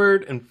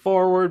forward and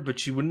forward, but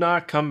she would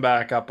not come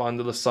back up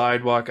onto the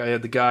sidewalk. I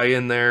had the guy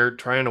in there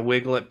trying to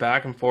wiggle it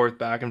back and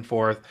forth,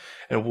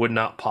 and it would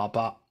not pop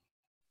up.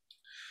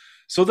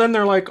 So then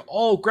they're like,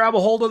 oh, grab a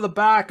hold of the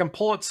back and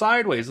pull it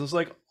sideways. I was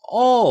like,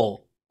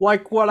 oh,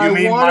 like what I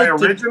wanted. You mean my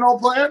original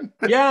plan?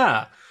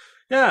 Yeah.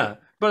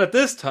 But at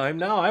this time,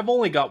 now I've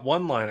only got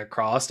one line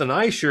across, and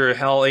I sure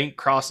hell ain't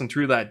crossing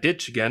through that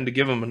ditch again to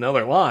give him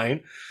another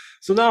line.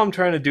 So now I'm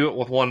trying to do it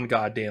with one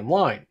goddamn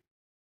line.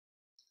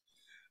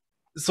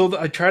 So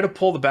I try to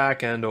pull the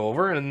back end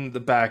over, and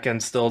the back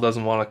end still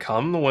doesn't want to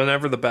come.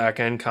 Whenever the back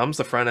end comes,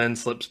 the front end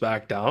slips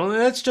back down,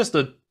 and it's just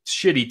a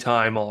shitty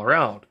time all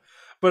around.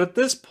 But at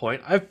this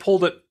point, I've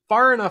pulled it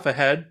far enough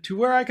ahead to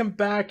where I can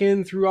back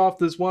in through off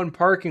this one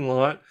parking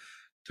lot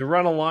to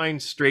run a line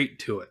straight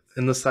to it.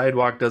 And the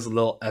sidewalk does a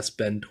little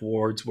S-bend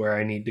towards where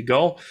I need to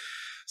go.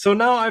 So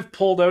now I've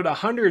pulled out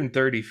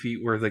 130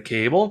 feet worth of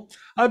cable.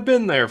 I've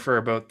been there for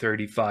about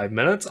 35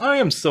 minutes. I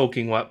am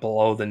soaking wet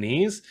below the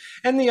knees.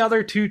 And the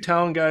other two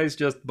town guys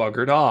just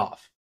buggered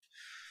off.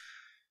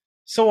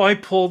 So I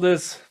pull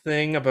this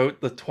thing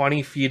about the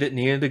 20 feet it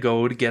needed to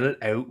go to get it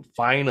out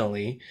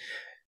finally.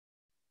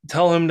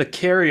 Tell him to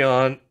carry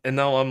on, and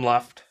now I'm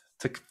left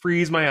to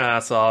freeze my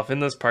ass off in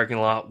this parking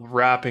lot,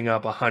 wrapping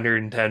up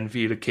 110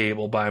 feet of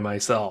cable by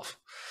myself.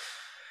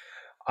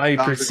 I Sounds like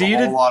a whole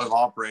proceeded. lot of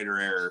operator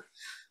error.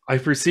 I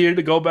proceeded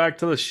to go back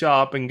to the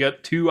shop and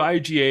get 2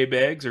 IGA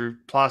bags or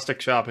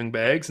plastic shopping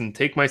bags and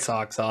take my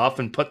socks off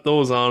and put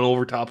those on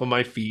over top of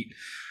my feet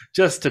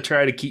just to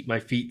try to keep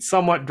my feet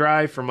somewhat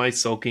dry from my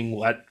soaking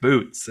wet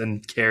boots,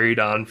 and carried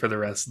on for the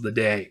rest of the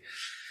day.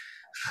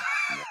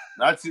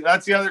 That's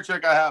the other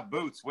trick I have.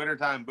 Boots,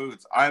 wintertime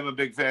boots. I'm a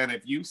big fan.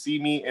 If you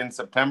see me in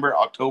September,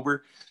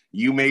 October,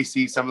 you may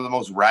see some of the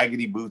most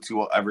raggedy boots you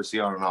will ever see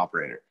on an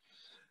operator.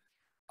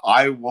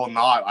 I will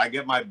not. I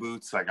get my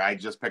boots, like I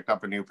just picked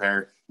up a new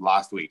pair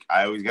last week.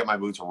 I always get my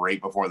boots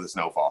right before the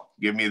snowfall.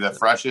 Give me the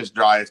freshest,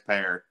 driest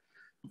pair.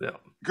 Yeah.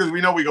 Because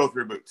we know we go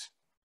through boots.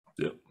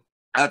 Yeah.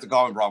 That's a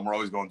common problem. We're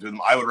always going through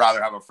them. I would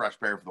rather have a fresh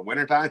pair for the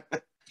wintertime.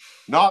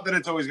 Not that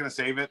it's always going to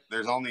save it.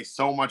 There's only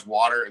so much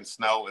water and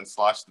snow and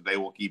slush that they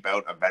will keep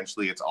out.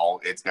 Eventually, it's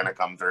going to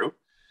come through.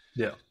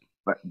 Yeah.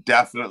 But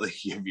definitely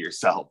give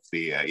yourself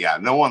the,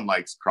 no one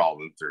likes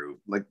crawling through.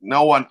 Like,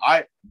 no one,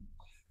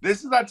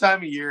 this is that time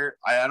of year.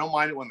 I don't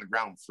mind it when the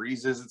ground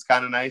freezes. It's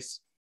kind of nice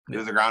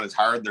because the ground is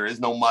hard. There is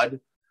no mud.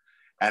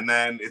 And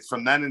then it's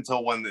from then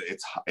until when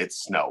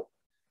it's snow.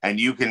 And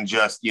you can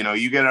just,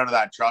 you get out of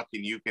that truck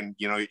and you can,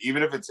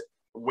 even if it's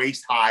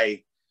waist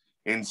high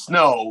in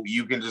snow,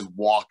 you can just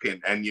walk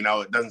in and,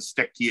 it doesn't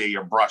stick to you.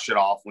 You brush it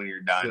off when you're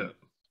done. Yeah.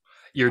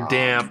 You're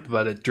damp,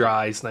 but it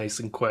dries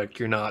nice and quick.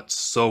 You're not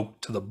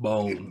soaked to the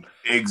bone.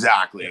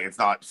 Exactly. It's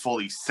not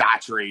fully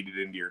saturated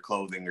into your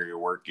clothing or your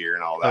work gear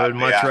and all that. I would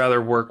much rather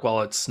work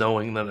while it's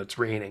snowing than it's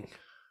raining.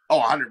 Oh,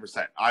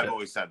 100%. I've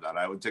always said that.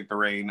 I would take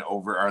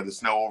the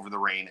snow over the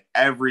rain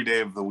every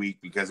day of the week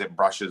because it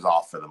brushes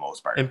off for the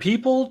most part. And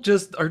people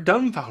just are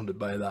dumbfounded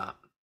by that.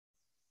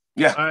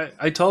 Yeah.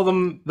 I tell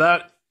them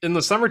that in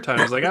the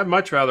summertime. It's like, I'd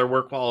much rather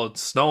work while it's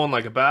snowing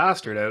like a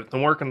bastard out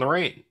than work in the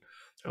rain.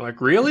 They're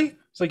like, really?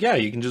 It's like, yeah,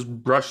 you can just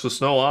brush the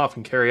snow off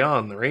and carry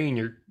on. The rain,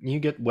 you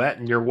get wet,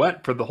 and you're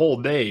wet for the whole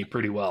day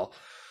pretty well.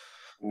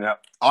 Yeah.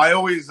 I've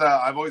always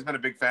been a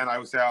big fan. I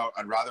would say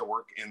I'd rather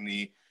work in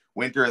the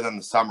winter than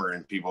the summer.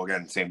 And people,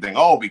 again, same thing.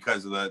 Oh,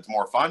 because it's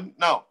more fun?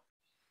 No.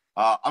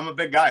 I'm a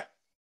big guy.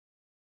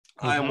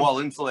 Mm-hmm. I am well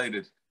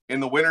insulated. In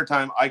the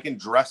wintertime, I can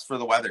dress for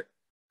the weather.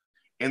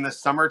 In the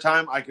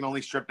summertime, I can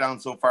only strip down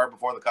so far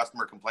before the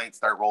customer complaints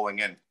start rolling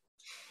in.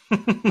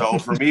 So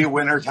for me,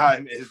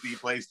 wintertime is the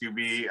place to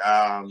be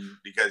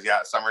because,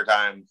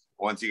 summertime,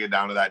 once you get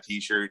down to that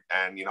T-shirt,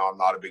 and, I'm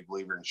not a big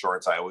believer in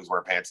shorts. I always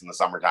wear pants in the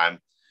summertime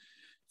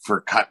for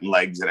cutting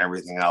legs and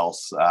everything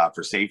else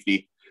for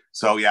safety.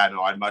 So,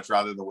 I'd much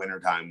rather the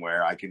wintertime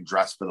where I can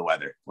dress for the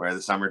weather, where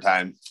the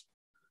summertime,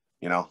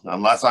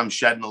 unless I'm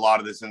shedding a lot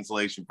of this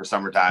insulation for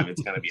summertime,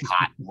 it's going to be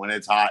hot. When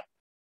it's hot,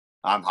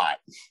 I'm hot.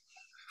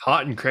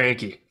 Hot and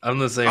cranky. I'm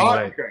the same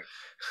way.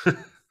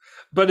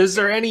 But is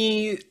there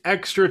any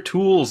extra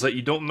tools that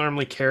you don't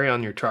normally carry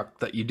on your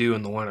truck that you do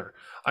in the winter?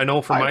 I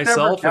know for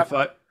myself,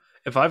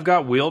 if I've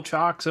got wheel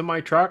chocks in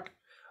my truck,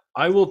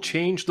 I will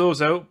change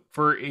those out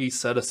for a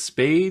set of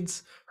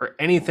spades or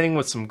anything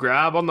with some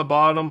grab on the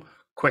bottom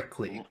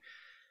quickly.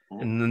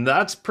 And then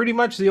that's pretty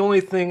much the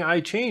only thing I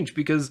change,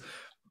 because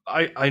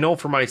I know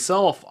for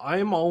myself,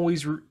 I'm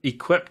always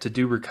equipped to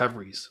do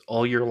recoveries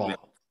all year long.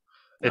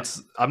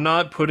 I'm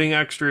not putting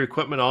extra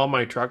equipment on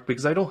my truck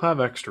because I don't have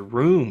extra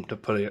room to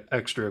put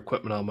extra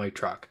equipment on my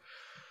truck.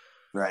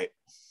 Right.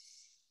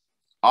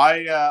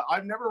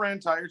 I've never ran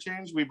tire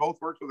change. We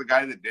both worked with a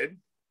guy that did.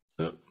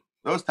 Yep.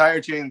 Those tire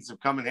chains have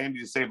come in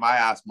handy to save my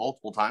ass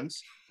multiple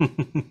times.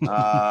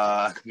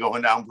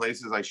 Going down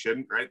places I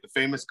shouldn't, right? The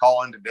famous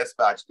call into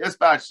dispatch.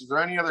 Dispatch, is there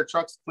any other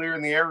trucks clear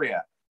in the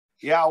area?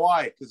 Yeah,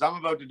 why? Because I'm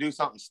about to do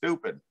something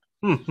stupid.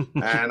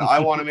 And I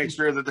want to make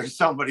sure that there's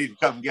somebody to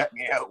come get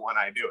me out when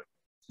I do it.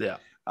 Yeah.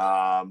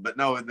 But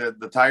no,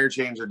 the tire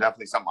change are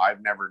definitely something.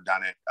 I've never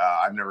done it.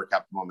 I've never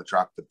kept them on the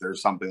truck, but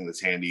there's something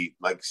that's handy.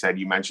 Like I said,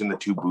 you mentioned the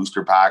 2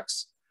 booster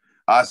packs.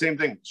 Same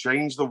thing.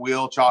 Change the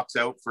wheel chocks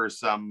out for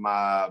some,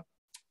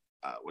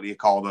 what do you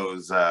call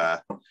those?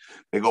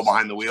 They go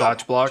behind the wheel.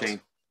 Scotch blocks.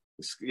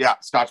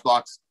 Scotch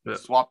blocks. Yeah.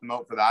 Swap them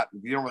out for that.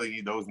 You don't really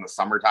need those in the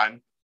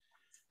summertime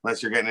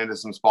unless you're getting into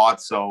some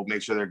spots. So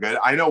make sure they're good.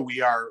 I know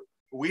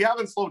we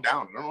haven't slowed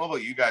down. I don't know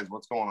about you guys,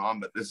 what's going on,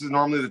 but this is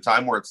normally the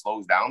time where it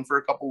slows down for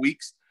a couple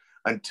weeks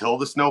until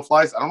the snow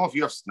flies. I don't know if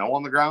you have snow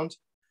on the ground.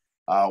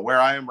 Where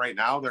I am right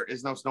now, there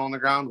is no snow on the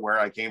ground. Where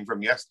I came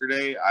from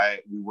yesterday,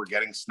 we were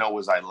getting snow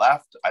as I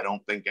left. I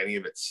don't think any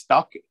of it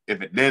stuck.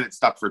 If it did, it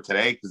stuck for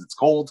today because it's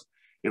cold.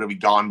 It'll be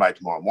gone by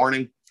tomorrow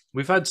morning.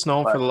 We've had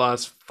snow for the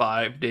last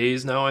 5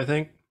 days now, I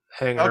think,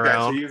 hanging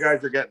around. So you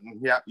guys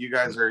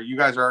are you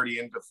guys are already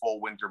into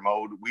full winter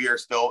mode. We are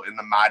still in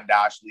the mad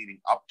dash leading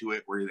up to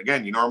it, where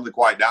again, you normally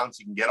quiet down so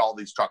you can get all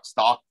these trucks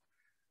stocked.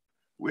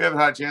 We haven't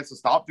had a chance to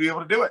stop to be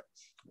able to do it.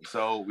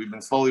 So we've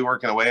been slowly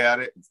working away at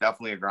it. It's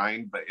definitely a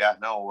grind, but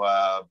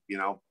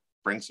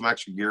bring some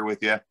extra gear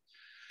with you.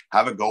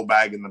 have a go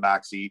bag in the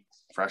back seat,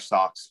 fresh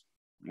socks,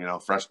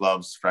 fresh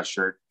gloves, fresh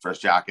shirt, fresh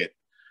jacket,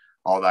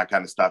 all that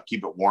kind of stuff.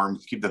 Keep it warm,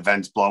 keep the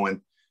vents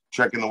blowing.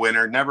 Trick in the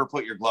winter, never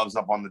put your gloves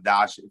up on the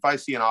dash. If I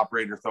see an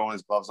operator throwing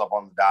his gloves up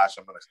on the dash,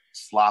 I'm going to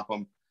slap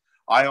him.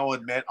 I'll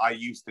admit I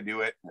used to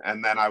do it,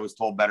 and then I was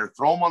told better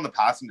throw them on the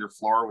passenger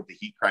floor with the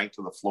heat crank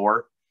to the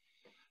floor.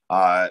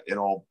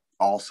 It'll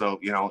also,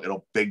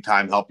 it'll big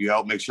time help you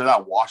out. Make sure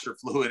that washer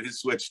fluid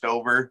is switched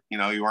over.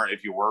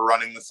 If you were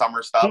running the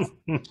summer stuff,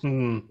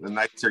 the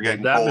nights are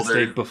getting colder.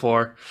 Mistake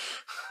before.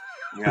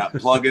 Yeah,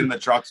 plug in the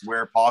trucks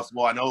where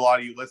possible. I know a lot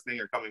of you listening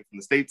are coming from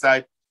the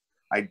stateside.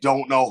 I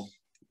don't know,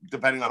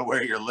 depending on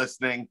where you're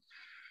listening,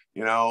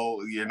 you're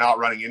not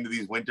running into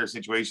these winter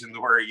situations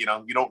where, you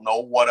don't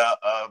know what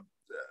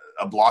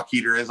a block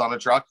heater is on a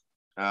truck.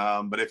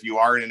 But if you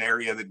are in an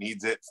area that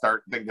needs it,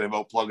 start thinking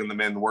about plugging them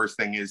in. The worst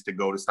thing is to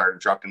go to start a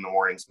truck in the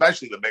morning,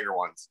 especially the bigger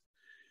ones.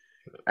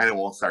 And it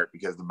won't start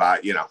because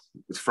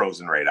it's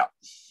frozen right up.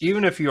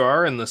 Even if you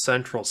are in the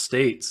central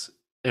states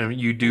and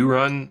you do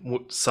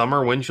run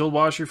summer windshield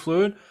washer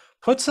fluid,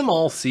 put some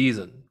all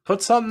season.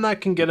 Put something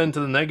that can get into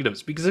the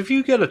negatives, because if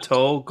you get a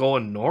tow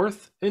going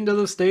north into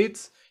the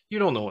States, you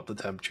don't know what the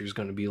temperature is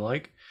going to be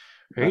like.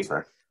 Right?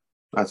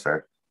 That's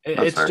fair.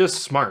 It's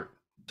just smart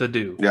to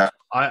do. Yeah.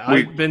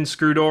 I've been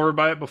screwed over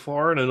by it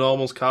before, and it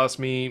almost cost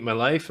me my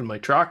life and my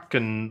truck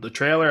and the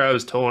trailer I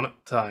was towing at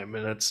the time.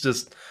 And it's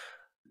just,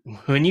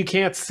 when you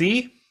can't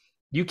see,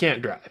 you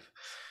can't drive.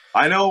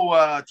 I know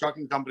a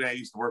trucking company I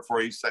used to work for,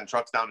 I used to send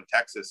trucks down to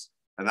Texas.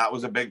 And that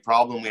was a big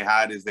problem we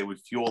had, is they would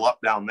fuel up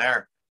down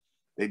there.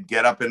 They'd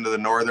get up into the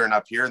northern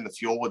up here, and the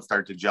fuel would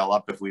start to gel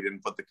up if we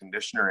didn't put the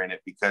conditioner in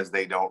it, because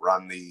they don't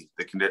run the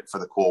for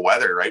the cool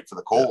weather, right? For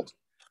the cold.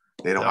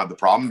 They don't have the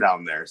problem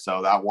down there.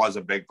 So that was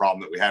a big problem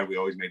that we had. We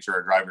always made sure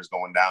our drivers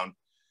going down.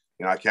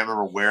 I can't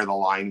remember where the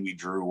line we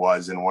drew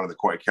was in one of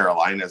the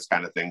Carolinas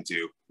kind of thing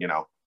too.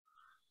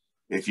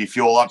 If you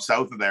fuel up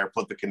south of there,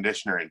 put the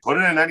conditioner in. Put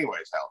it in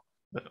anyways,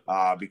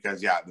 hell.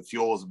 Because, the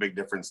fuel is a big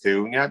difference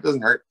too. And, it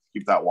doesn't hurt.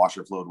 Keep that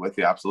washer fluid with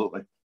you.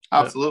 Absolutely.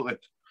 Absolutely.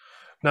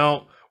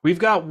 Now, we've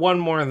got one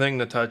more thing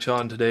to touch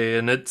on today,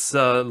 and it's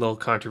a little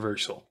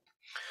controversial.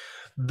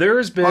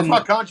 There's been... Well, it's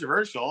not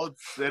controversial.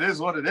 It is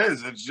what it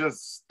is. It's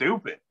just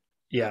stupid.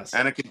 Yes.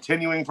 And a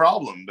continuing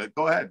problem, but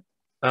go ahead.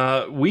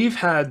 We've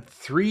had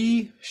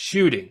 3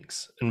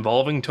 shootings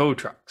involving tow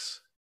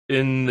trucks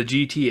in the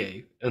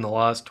GTA in the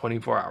last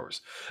 24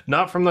 hours.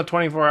 Not from the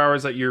 24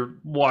 hours that you're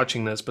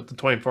watching this, but the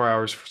 24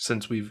 hours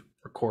since we've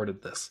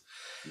recorded this.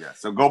 Yeah,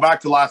 so go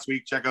back to last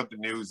week, check out the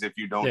news. If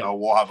you don't know,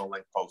 we'll have a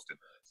link posted.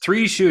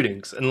 3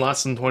 shootings in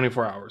less than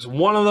 24 hours.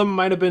 One of them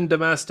might have been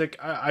domestic.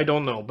 I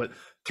don't know, but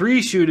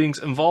 3 shootings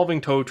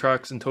involving tow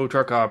trucks and tow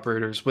truck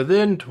operators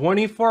within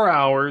 24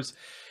 hours,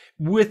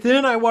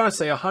 within, I want to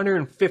say,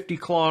 150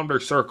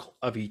 kilometer circle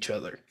of each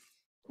other.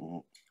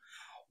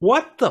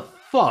 What the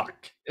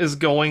fuck is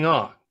going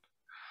on?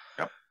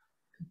 Yep.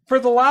 For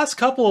the last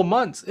couple of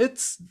months,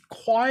 it's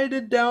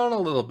quieted down a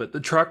little bit. The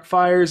truck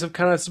fires have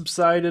kind of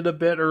subsided a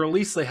bit, or at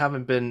least they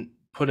haven't been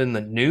put in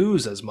the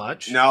news as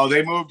much. No,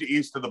 they moved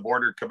east of the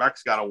border.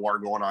 Quebec's got a war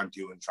going on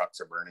too, and trucks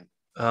are burning.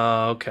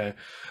 Okay.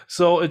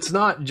 So it's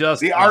not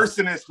just... The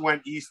arsonist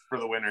went east for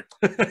the winter.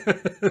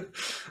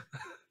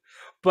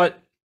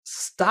 But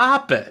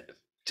stop it.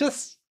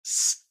 Just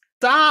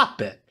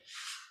stop it.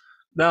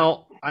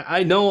 Now,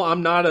 I know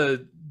I'm not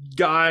a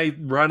guy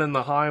running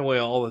the highway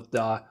all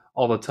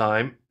the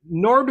time,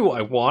 nor do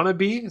I want to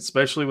be,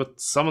 especially with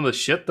some of the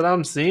shit that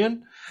I'm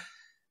seeing.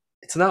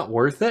 It's not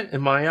worth it in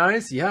my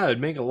eyes. Yeah,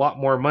 I'd make a lot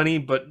more money,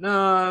 but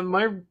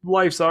my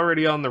life's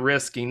already on the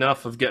risk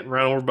enough of getting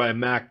run over by a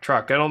Mack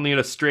truck. I don't need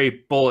a stray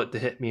bullet to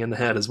hit me in the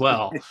head as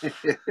well.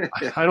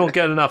 I don't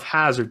get enough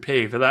hazard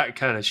pay for that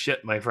kind of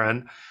shit, my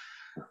friend.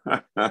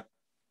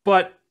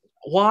 But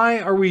why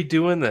are we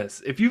doing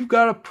this? If you've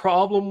got a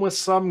problem with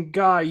some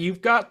guy,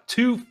 you've got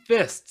 2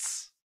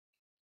 fists.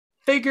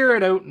 Figure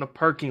it out in a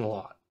parking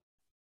lot.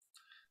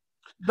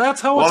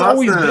 That's how it's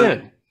always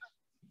been.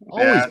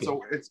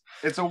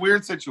 It's a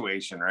weird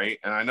situation, right?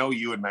 And I know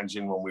you had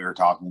mentioned when we were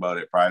talking about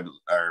it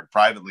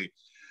privately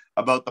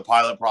about the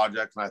pilot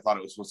project, and I thought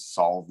it was supposed to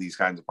solve these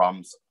kinds of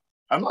problems.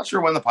 I'm not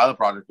sure when the pilot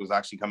project was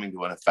actually coming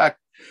to an effect.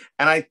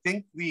 And I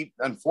think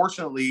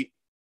unfortunately,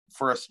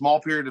 for a small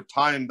period of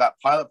time, that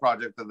pilot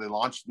project that they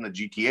launched in the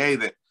GTA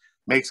that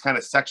makes kind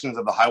of sections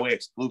of the highway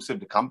exclusive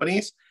to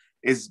companies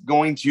is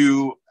going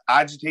to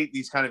agitate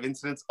these kind of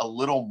incidents a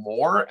little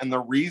more. And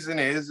the reason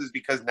is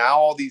because now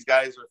all these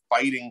guys are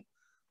fighting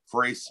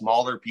for a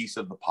smaller piece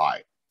of the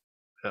pie.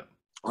 Yeah.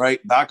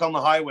 Right? Back on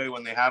the highway,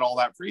 when they had all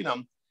that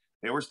freedom,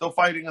 they were still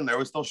fighting, and there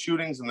was still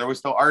shootings, and there was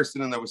still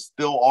arson, and there was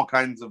still all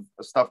kinds of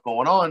stuff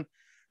going on,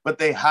 but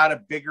they had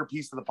a bigger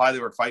piece of the pie they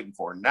were fighting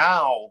for.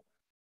 Now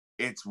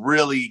it's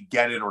really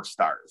get it or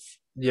starve.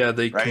 Yeah,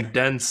 they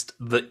condensed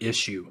the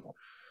issue.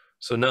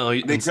 So now they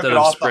instead took it of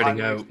off spreading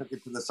the highways, out, took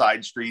it to the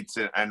side streets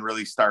and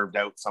really starved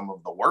out some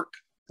of the work.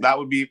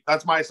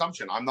 That's my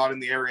assumption. I'm not in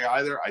the area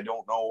either. I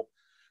don't know.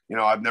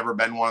 I've never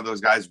been one of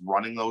those guys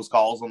running those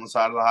calls on the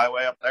side of the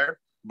highway up there.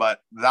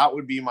 but that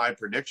would be my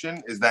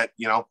prediction, is that,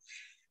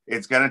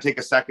 it's going to take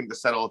a second to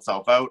settle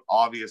itself out.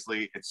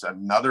 Obviously, it's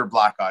another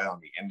black eye on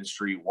the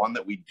industry, one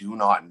that we do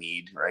not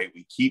need, right?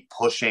 We keep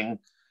pushing.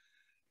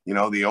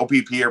 The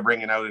OPP are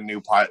bringing out a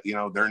new,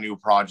 their new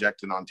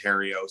project in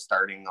Ontario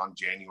starting on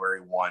January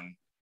 1.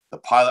 The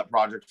pilot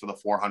project for the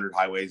 400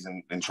 highways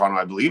in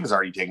Toronto, I believe, is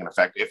already taking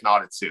effect. If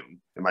not, it's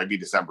soon. It might be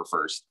December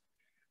 1st.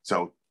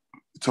 So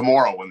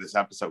tomorrow when this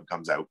episode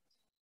comes out.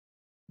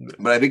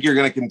 But I think you're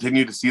going to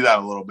continue to see that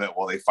a little bit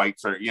while they fight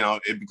for,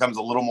 it becomes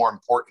a little more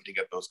important to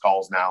get those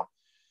calls now.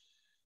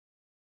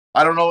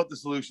 I don't know what the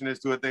solution is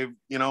to it.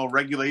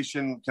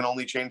 Regulation can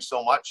only change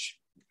so much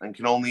and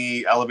can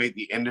only elevate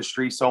the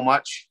industry so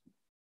much.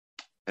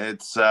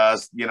 It's,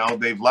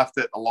 they've left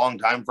it a long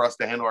time for us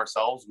to handle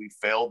ourselves. We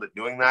failed at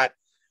doing that.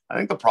 I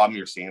think the problem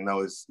you're seeing,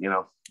 though, is,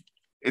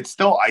 it's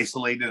still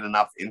isolated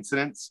enough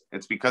incidents.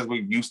 It's because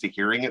we're used to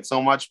hearing it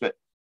so much, but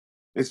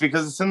it's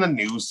because it's in the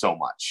news so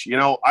much.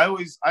 I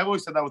always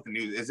said that with the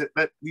news. Is it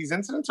that these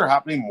incidents are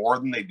happening more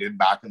than they did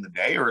back in the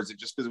day, or is it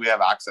just because we have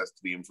access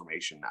to the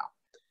information now?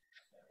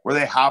 Were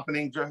they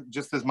happening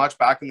just as much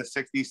back in the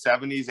 60s,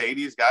 70s,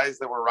 80s? Guys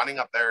that were running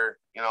up there,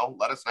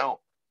 let us know.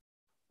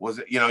 Was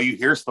it, you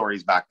hear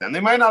stories back then.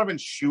 They might not have been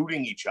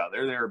shooting each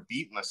other. They were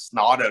beating the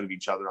snot out of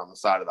each other on the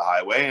side of the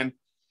highway. And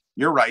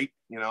you're right.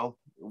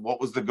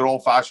 What was the good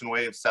old-fashioned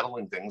way of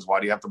settling things? Why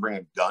do you have to bring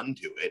a gun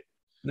to it?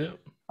 Yeah.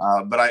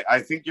 But I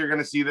think you're going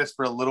to see this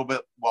for a little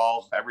bit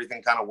while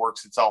everything kind of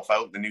works itself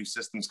out. The new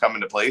systems come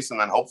into place, and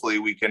then hopefully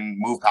we can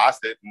move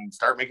past it and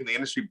start making the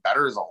industry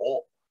better as a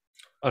whole.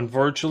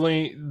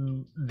 Unfortunately,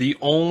 the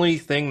only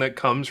thing that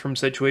comes from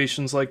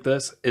situations like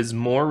this is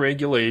more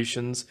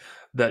regulations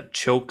that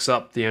chokes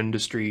up the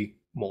industry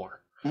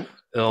more.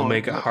 It'll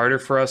make it harder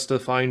for us to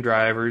find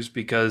drivers,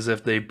 because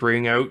if they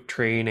bring out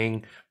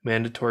training,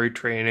 mandatory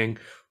training,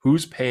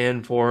 who's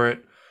paying for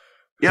it?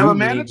 Yeah, but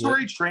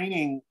mandatory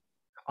training...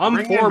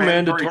 I'm for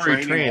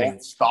mandatory training.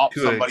 Won't stop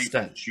somebody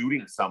from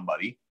shooting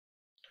somebody.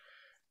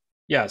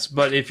 Yes,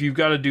 but if you've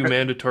got to do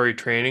mandatory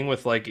training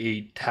with like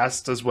a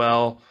test as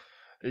well,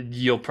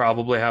 you'll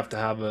probably have to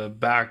have a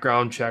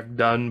background check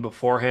done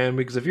beforehand,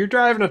 because if you're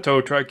driving a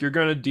tow truck, you're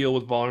going to deal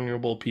with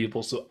vulnerable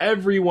people. So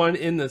everyone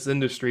in this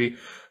industry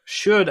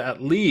should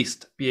at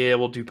least be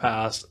able to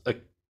pass a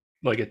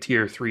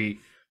tier 3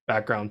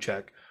 background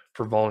check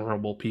for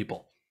vulnerable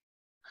people.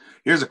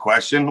 Here's a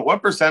question.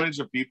 What percentage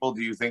of people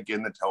do you think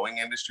in the towing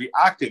industry,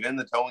 active in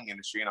the towing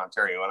industry in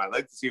Ontario? And I'd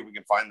like to see if we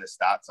can find this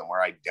stat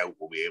somewhere. I doubt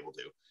we'll be able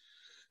to.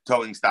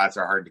 Towing stats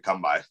are hard to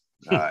come by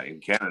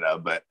in Canada.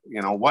 But,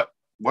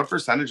 what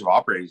percentage of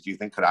operators do you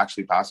think could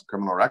actually pass a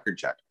criminal record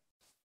check?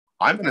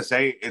 I'm going to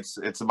say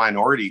it's a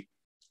minority.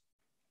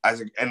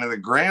 And in the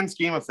grand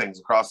scheme of things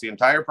across the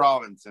entire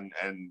province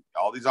and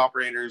all these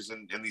operators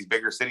in these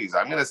bigger cities,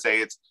 I'm going to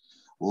say it's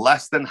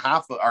less than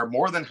half or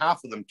more than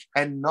half of them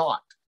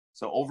cannot.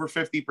 So over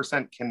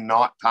 50%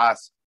 cannot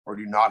pass or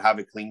do not have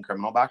a clean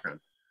criminal background.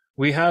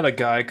 We had a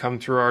guy come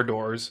through our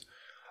doors.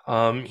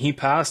 He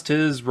passed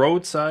his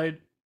roadside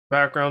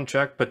background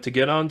check, but to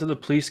get onto the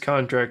police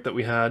contract that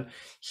we had,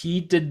 he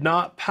did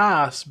not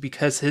pass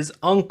because his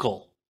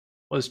uncle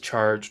was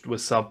charged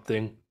with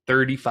something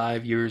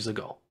 35 years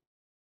ago.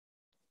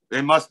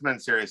 It must have been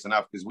serious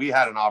enough, because we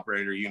had an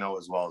operator,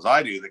 as well as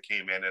I do, that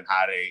came in and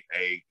had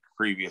a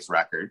previous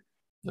record.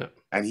 Yeah.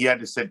 And he had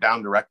to sit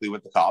down directly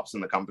with the cops,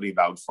 and the company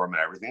vouched for him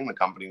and everything. The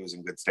company was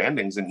in good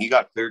standings, and he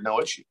got cleared, no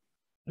issue.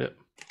 Yeah.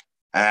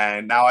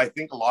 And now I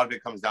think a lot of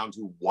it comes down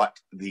to what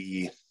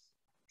the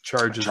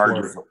charges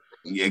were.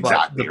 Exactly.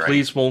 But the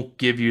police won't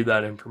give you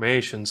that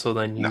information, so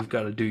then you've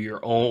got to do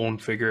your own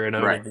figuring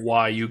out of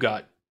why you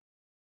got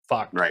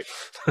fucked. Right.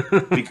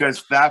 Because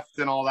theft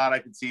and all that I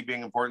can see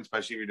being important,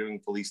 especially if you're doing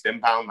policed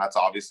impound. That's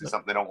obviously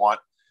something they don't want.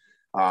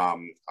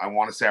 I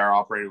want to say our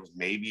operator was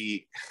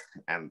maybe,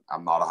 and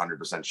I'm not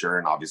 100% sure,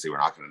 and obviously we're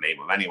not going to name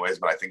him anyways,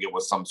 but I think it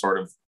was some sort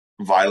of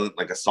violent,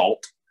 like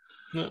assault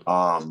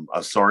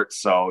of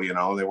sorts. So,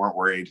 they weren't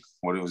worried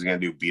what he was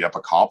going to do, beat up a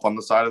cop on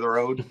the side of the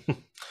road.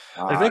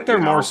 I think they're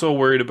more so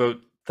worried about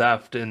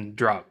theft and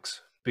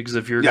drugs, because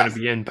if you're going to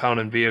be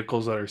impounding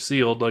vehicles that are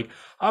sealed, like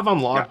I've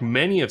unlocked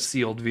many of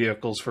sealed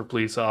vehicles for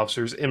police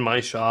officers in my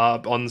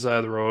shop on the side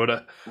of the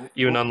road,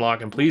 even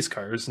unlocking police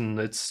cars, and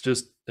it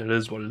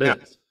is what it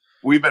is.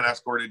 We've been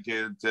escorted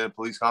to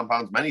police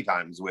compounds many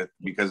times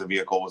because a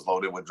vehicle was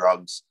loaded with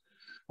drugs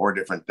or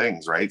different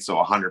things, right? So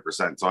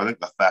 100%. So I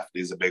think the theft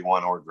is a big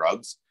one, or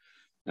drugs.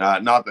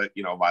 Not that,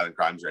 violent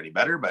crimes are any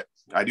better, but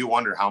I do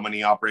wonder how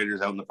many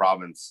operators out in the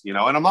province, and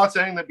I'm not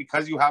saying that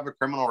because you have a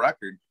criminal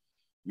record,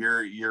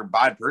 you're a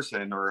bad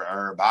person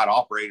or a bad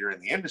operator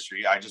in the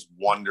industry. I just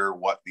wonder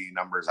what the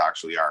numbers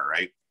actually are,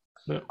 right?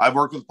 Yeah. I've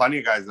worked with plenty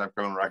of guys that have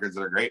criminal records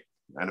that are great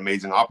and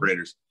amazing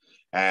operators.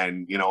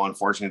 And,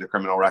 unfortunately, the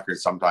criminal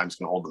records sometimes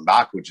can hold them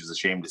back, which is a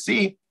shame to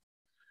see.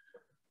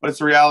 But it's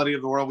the reality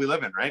of the world we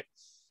live in, right?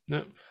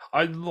 Yeah.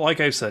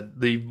 Like I said,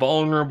 the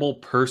vulnerable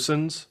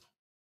persons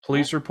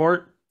police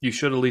report, you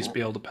should at least be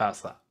able to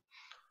pass that.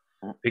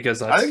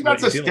 Because I think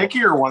that's a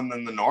stickier one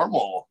than the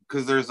normal,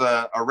 because there's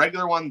a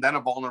regular one, then a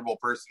vulnerable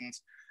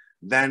persons,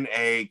 than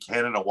a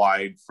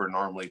Canada-wide for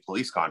normally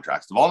police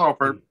contracts. The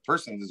vulnerable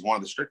persons is one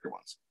of the stricter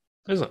ones.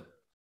 Is it?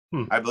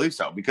 I believe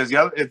so, because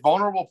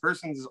vulnerable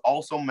persons is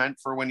also meant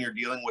for when you're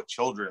dealing with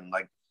children.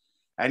 Like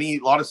a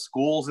lot of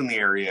schools in the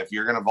area, if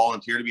you're going to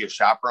volunteer to be a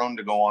chaperone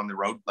to go on the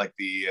road, like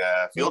the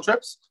field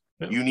trips,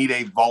 you need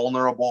a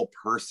vulnerable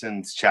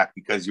persons check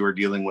because you are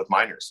dealing with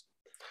minors.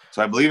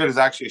 So I believe it is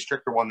actually a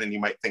stricter one than you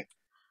might think.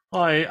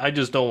 Well, I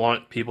just don't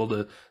want people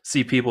to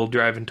see people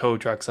driving tow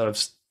trucks that have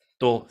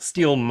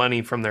steal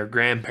money from their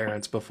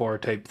grandparents before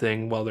type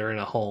thing while they're in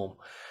a home,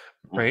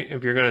 right?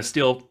 If you're going to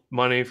steal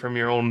money from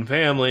your own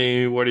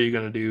family, what are you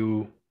going to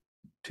do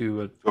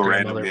to a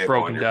grandmother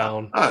broken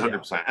down?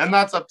 100%. And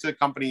that's up to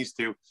companies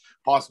to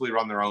possibly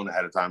run their own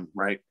ahead of time,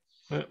 right?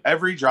 Yeah.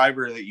 Every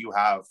driver that you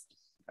have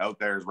out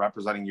there is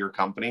representing your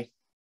company.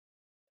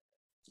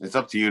 It's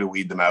up to you to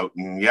weed them out.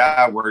 And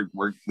yeah, we're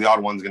the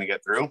odd one's going to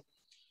get through,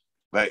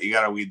 but you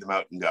got to weed them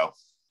out and go.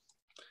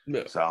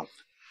 Yeah. So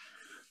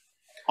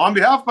on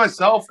behalf of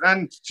myself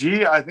and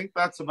G, I think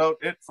that's about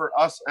it for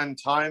us and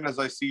time. As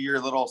I see your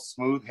little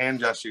smooth hand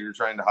gesture you're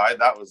trying to hide,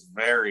 that was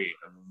very,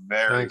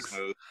 very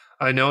smooth.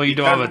 I know you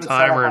don't have a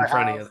timer in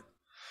front of you.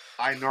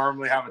 I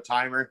normally have a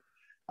timer.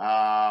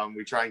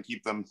 We try and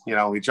keep them,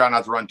 we try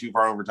not to run too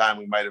far over time.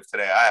 We might have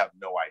today. I have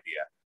no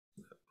idea.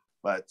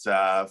 But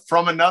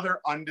from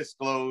another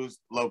undisclosed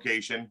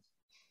location,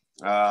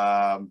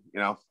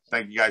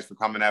 thank you guys for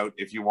coming out.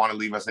 If you want to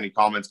leave us any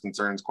comments,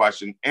 concerns,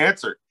 questions,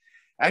 answer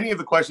any of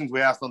the questions we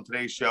asked on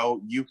today's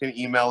show, you can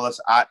email us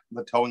at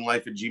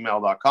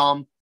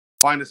thetowinglife@gmail.com.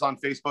 Find us on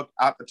Facebook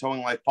at the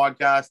Towing Life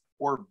Podcast,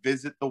 or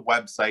visit the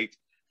website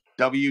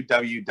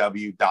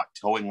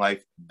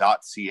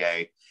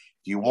www.towinglife.ca. If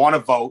you want to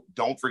vote,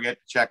 don't forget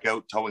to check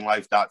out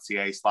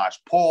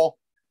towinglife.ca/poll.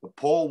 The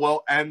poll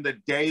will end the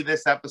day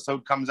this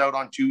episode comes out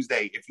on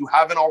Tuesday. If you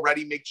haven't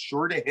already, make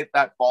sure to hit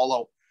that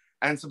follow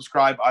and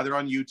subscribe either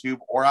on YouTube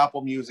or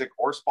Apple Music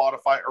or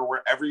Spotify or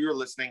wherever you're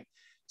listening,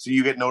 so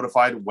you get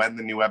notified when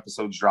the new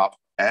episodes drop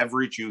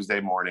every Tuesday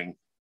morning.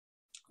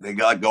 They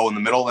got to go in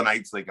the middle of the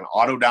night so they can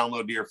auto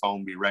download to your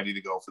phone, be ready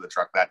to go for the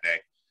truck that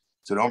day.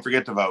 So don't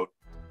forget to vote.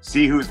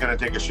 See who's going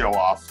to take a show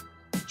off.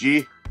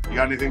 G, you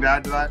got anything to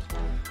add to that?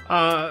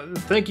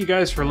 Thank you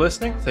guys for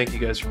listening. Thank you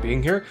guys for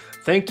being here.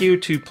 Thank you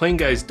to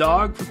PlainGuy's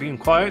dog for being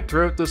quiet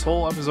throughout this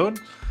whole episode.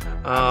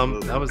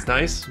 That was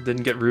nice.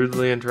 Didn't get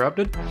rudely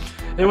interrupted.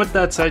 And with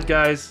that said,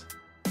 guys,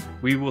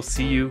 we will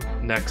see you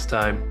next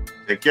time.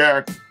 Take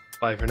care.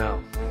 Bye for now.